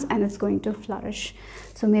chance and it's going to flourish.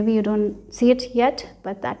 So maybe you don't see it yet,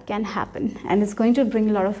 but that can happen, and it's going to bring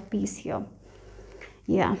a lot of peace here.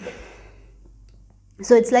 Yeah,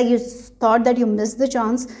 so it's like you thought that you missed the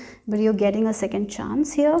chance, but you're getting a second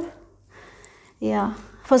chance here. Yeah,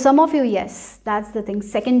 for some of you, yes, that's the thing,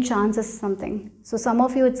 second chance is something. So some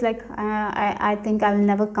of you, it's like I think I'll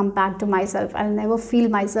never come back to myself, I'll never feel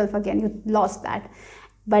myself again. You lost that,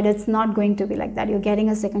 but it's not going to be like that. You're getting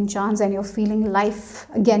a second chance and you're feeling life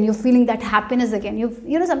again, you're feeling that happiness again.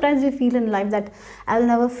 You know, sometimes you feel in life that I'll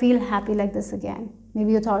never feel happy like this again.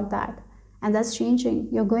 Maybe you thought that, and that's changing.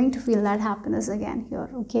 You're going to feel that happiness again here.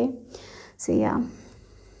 Okay, so yeah,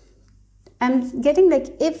 I'm getting like,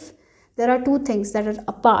 if there are two things that are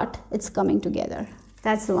apart, it's coming together.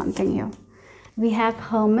 That's the one thing here. We have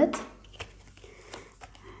Hermit,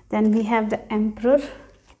 then we have the Emperor.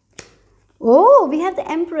 Oh, we have the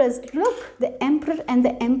Empress. Look, the Emperor and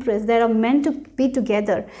the Empress, they are meant to be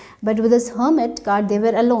together, but with this Hermit card, they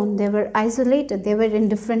were alone, they were isolated, they were in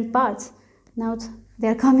different parts. Now they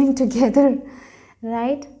are coming together,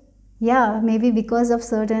 right? Yeah, maybe because of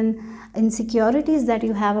certain insecurities that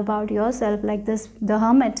you have about yourself, like this, the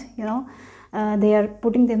Hermit, you know, they are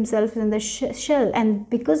putting themselves in the shell, and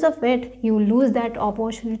because of it, you lose that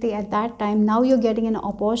opportunity at that time. Now you're getting an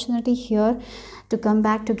opportunity here to come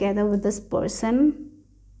back together with this person.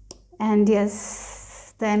 And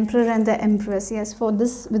yes, the Emperor and the Empress, yes, for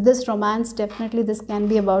this, with this romance, definitely this can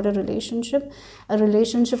be about a relationship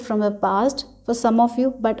from the past for some of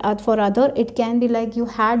you, but for other, it can be like you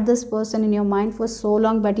had this person in your mind for so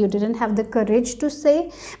long, but you didn't have the courage to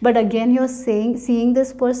say, but again you're seeing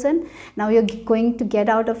this person. Now you're going to get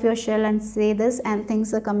out of your shell and say this, and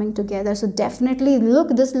things are coming together. So definitely, look,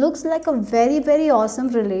 this looks like a very, very awesome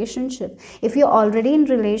relationship. If you're already in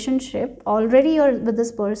relationship, already you're with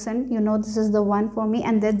this person, you know this is the one for me,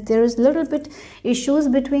 and that there is little bit issues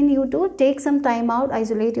between you two, take some time out,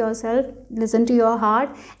 isolate yourself, listen to your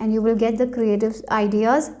heart, and you will get the creative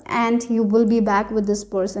ideas, and you will be back with this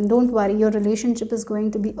person. Don't worry, your relationship is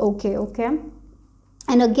going to be okay.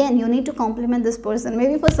 And again, you need to compliment this person.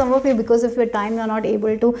 Maybe for some of you, because of your time, you're not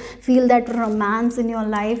able to feel that romance in your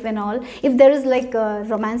life and all. If there is like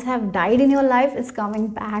romance have died in your life, it's coming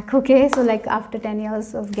back. Okay, so like after 10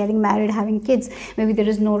 years of getting married, having kids, maybe there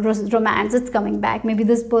is no romance, it's coming back. Maybe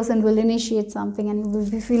this person will initiate something and you will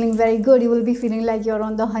be feeling very good. You will be feeling like you're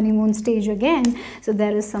on the honeymoon stage again. So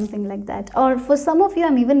there is something like that. Or for some of you,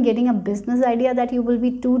 I'm even getting a business idea that you will be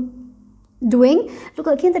doing. Look,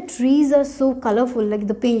 again, the trees are so colorful, like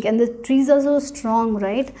the pink, and the trees are so strong,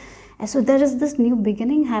 right? And so there is this new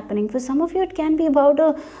beginning happening. For some of you, it can be about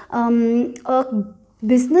a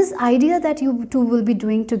business idea that you two will be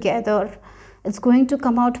doing together. It's going to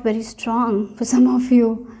come out very strong for some of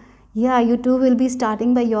you. Yeah, you two will be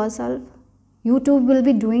starting by yourself. You two will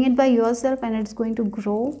be doing it by yourself, and it's going to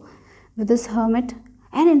grow with this Hermit.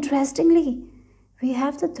 And interestingly, we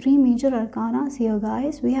have the three major arcanas here,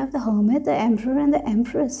 guys. We have the Hermit, the Emperor, and the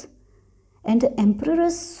Empress. And the Emperor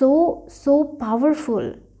is so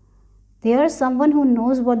powerful. They are someone who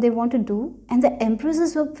knows what they want to do. And the Empress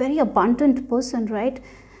is a very abundant person, right?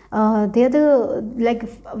 They are the, like,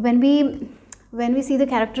 when we see the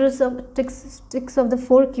characteristics of the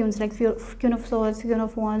four queens, like Queen of Swords, Queen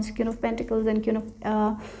of Wands, Queen of Pentacles, and Queen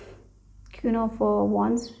of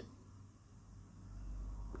Wands,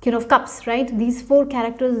 Queen of Cups, right? These four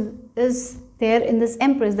characters is there in this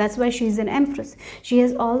Empress. That's why she's an Empress. She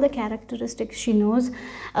has all the characteristics. She knows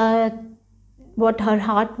what her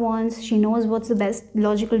heart wants. She knows what's the best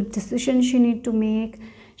logical decision she needs to make.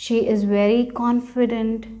 She is very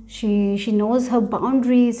confident. She knows her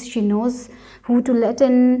boundaries. She knows who to let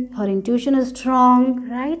in. Her intuition is strong,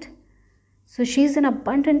 right? So she's an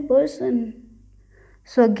abundant person.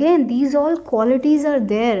 So again, these all qualities are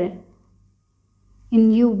there in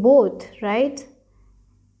you both, right?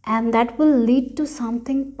 And that will lead to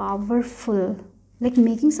something powerful, like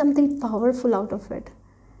making something powerful out of it,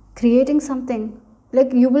 creating something.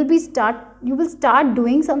 Like you will start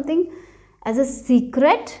doing something as a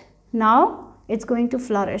secret. Now it's going to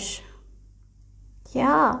flourish.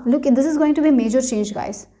 Yeah, look, this is going to be a major change,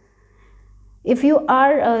 guys. If you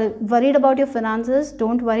are worried about your finances,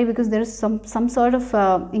 don't worry, because there is some sort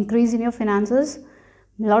of increase in your finances.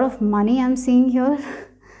 A lot of money I'm seeing here.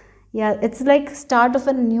 Yeah, it's like start of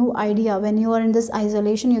a new idea. When you are in this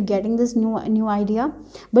isolation, you're getting this new idea.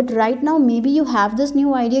 But right now, maybe you have this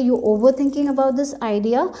new idea, you're overthinking about this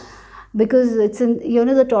idea, because it's in, you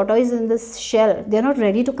know, the tortoise in this shell. They're not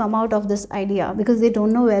ready to come out of this idea because they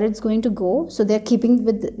don't know where it's going to go. So they're keeping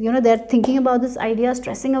with, you know, they're thinking about this idea,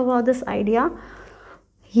 stressing about this idea.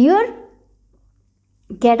 Here,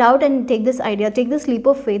 get out and take this idea, take this leap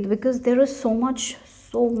of faith, because there is so much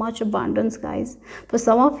abundance, guys. For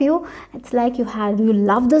some of you, it's like you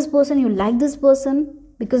love this person, you like this person.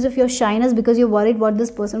 Because of your shyness, because you're worried what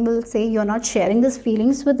this person will say, you're not sharing these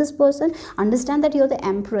feelings with this person. Understand that you're the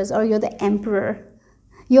empress or you're the emperor.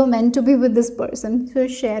 You're meant to be with this person. So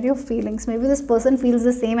share your feelings. Maybe this person feels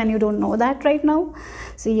the same and you don't know that right now.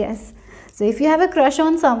 So yes. So if you have a crush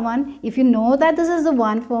on someone, if you know that this is the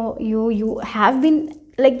one for you, you have been,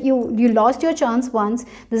 like, you lost your chance once.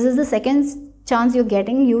 This is the second chance you're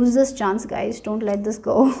getting. Use this chance, guys. Don't let this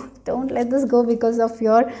go. Don't let this go because of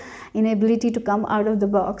your inability to come out of the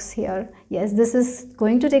box here. Yes, this is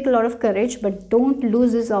going to take a lot of courage, but don't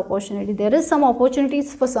lose this opportunity. There is some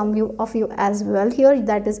opportunities for some of you as well here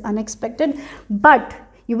that is unexpected, but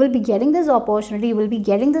you will be getting this opportunity, you will be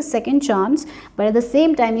getting the second chance. But at the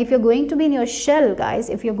same time, if you're going to be in your shell, guys,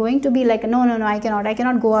 if you're going to be like, no, I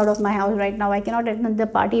cannot go out of my house right now, I cannot attend the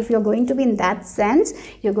party, if you're going to be in that sense,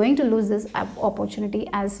 you're going to lose this opportunity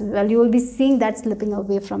as well. You will be seeing that slipping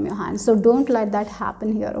away from your hands. So don't let that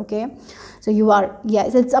happen here, okay? So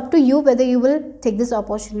yes, it's up to you whether you will take this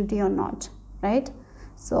opportunity or not, right?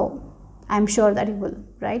 So I'm sure that you will,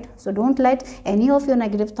 right? So don't let any of your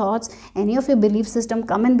negative thoughts, any of your belief system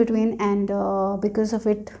come in between, and because of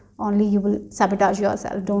it only you will sabotage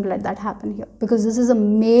yourself. Don't let that happen here, because this is a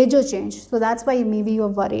major change. So that's why maybe you're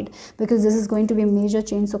worried, because this is going to be a major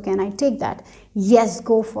change. So can I take that? Yes,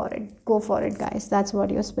 go for it, guys. That's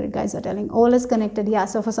what your spirit guides are telling. All is connected. Yeah,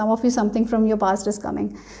 so for some of you, something from your past is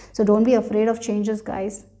coming. So don't be afraid of changes,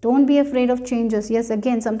 guys. Don't be afraid of changes. Yes,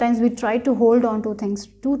 again, sometimes we try to hold on to things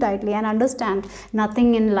too tightly, and understand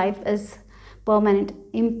nothing in life is permanent.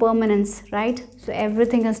 Impermanence, right? So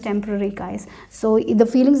everything is temporary, guys. So the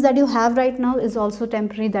feelings that you have right now is also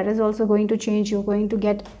temporary. That is also going to change. You're going to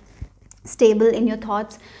get stable in your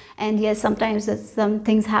thoughts. And yes, sometimes some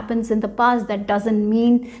things happens in the past, that doesn't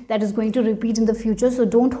mean that is going to repeat in the future. So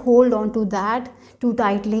don't hold on to that too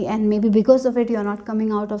tightly, and maybe because of it you're not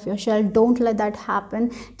coming out of your shell. Don't let that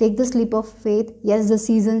happen. Take this leap of faith. Yes, the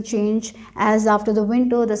season change. As after the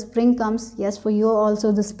winter, the spring comes. Yes, for you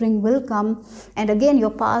also the spring will come. And again,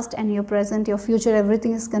 your past and your present, your future,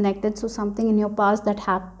 everything is connected. So something in your past that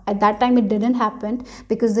at that time it didn't happen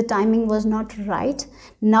because the timing was not right.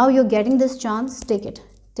 Now you're getting this chance. Take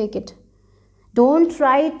it. Don't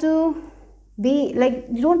try to be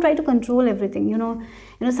like, don't try to control everything. You know,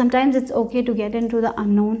 sometimes it's okay to get into the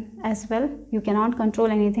unknown as well. You cannot control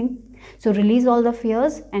anything. So release all the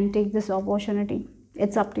fears and take this opportunity.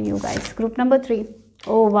 It's up to you, guys. Group number 3.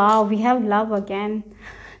 Oh wow, we have love again.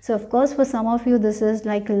 So of course, for some of you, this is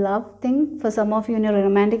like a love thing. For some of you, in a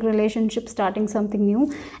romantic relationship, starting something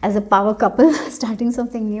new. As a power couple, starting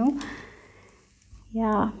something new.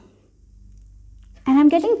 Yeah. And I'm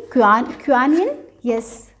getting Kuan Yin.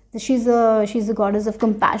 Yes, she's a goddess of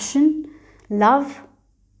compassion, love.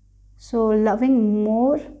 So loving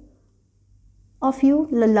more of you,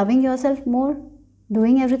 loving yourself more,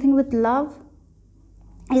 doing everything with love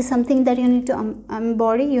is something that you need to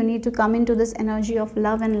embody. You need to come into this energy of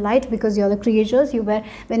love and light, because you're the creators.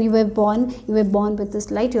 When you were born with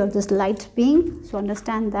this light. You're this light being. So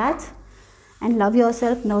understand that. And love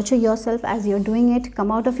yourself, nurture yourself as you're doing it.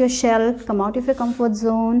 Come out of your shell, come out of your comfort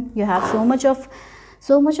zone. You have so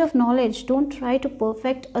much of knowledge. Don't try to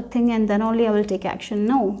perfect a thing and then only I will take action.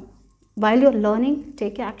 No. While you're learning,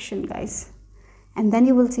 take action, guys. And then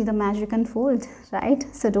you will see the magic unfold, right?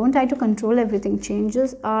 So don't try to control everything.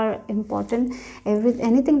 Changes are important.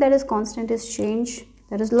 Anything that is constant is change.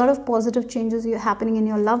 There is a lot of positive changes happening in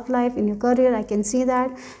your love life, in your career. I can see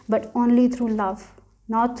that. But only through love.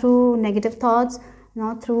 Not through negative thoughts,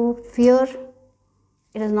 not through fear.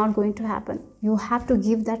 It is not going to happen. You have to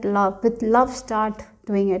give that love. With love, start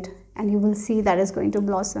doing it, and you will see that is going to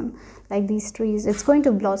blossom like these trees. It's going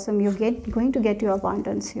to blossom. You're going to get your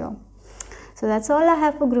abundance here. So that's all I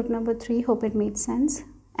have for group number 3. Hope it made sense.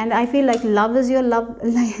 And I feel like love is your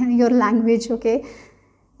language, okay?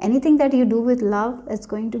 Anything that you do with love, it's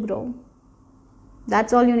going to grow.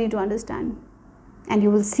 That's all you need to understand. And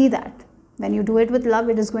you will see that. When you do it with love,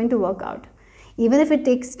 it is going to work out. Even if it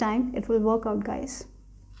takes time, it will work out, guys.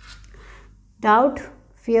 Doubt,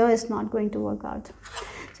 fear is not going to work out.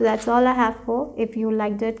 So that's all I have for. If you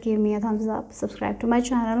liked it, give me a thumbs up. Subscribe to my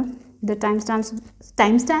channel. The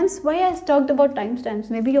timestamps. Why I talked about timestamps?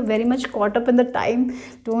 Maybe you're very much caught up in the time.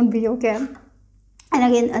 Don't be, okay? And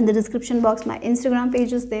again, in the description box, my Instagram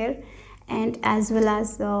page is there. And as well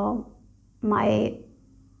as my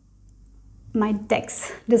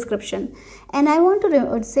text description. And I want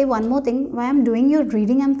to say one more thing. While I'm doing your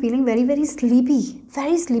reading, I'm feeling very sleepy,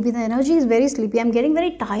 the energy is very sleepy. I'm getting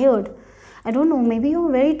very tired. I don't know, maybe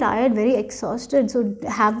you're very tired, very exhausted, so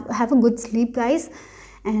have a good sleep, guys.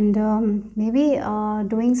 And maybe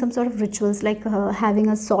doing some sort of rituals like having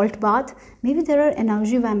a salt bath. Maybe there are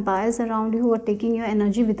energy vampires around you who are taking your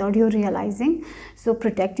energy without you realizing. So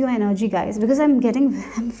protect your energy, guys, because I'm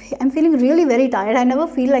feeling really very tired. I never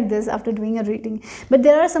feel like this after doing a reading, but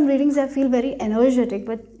there are some readings I feel very energetic,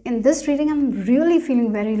 but in this reading I'm really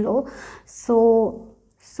feeling very low. So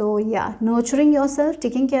yeah, nurturing yourself,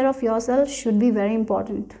 taking care of yourself should be very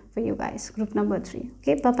important for you guys. Group number 3.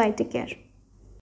 Okay, bye bye, take care.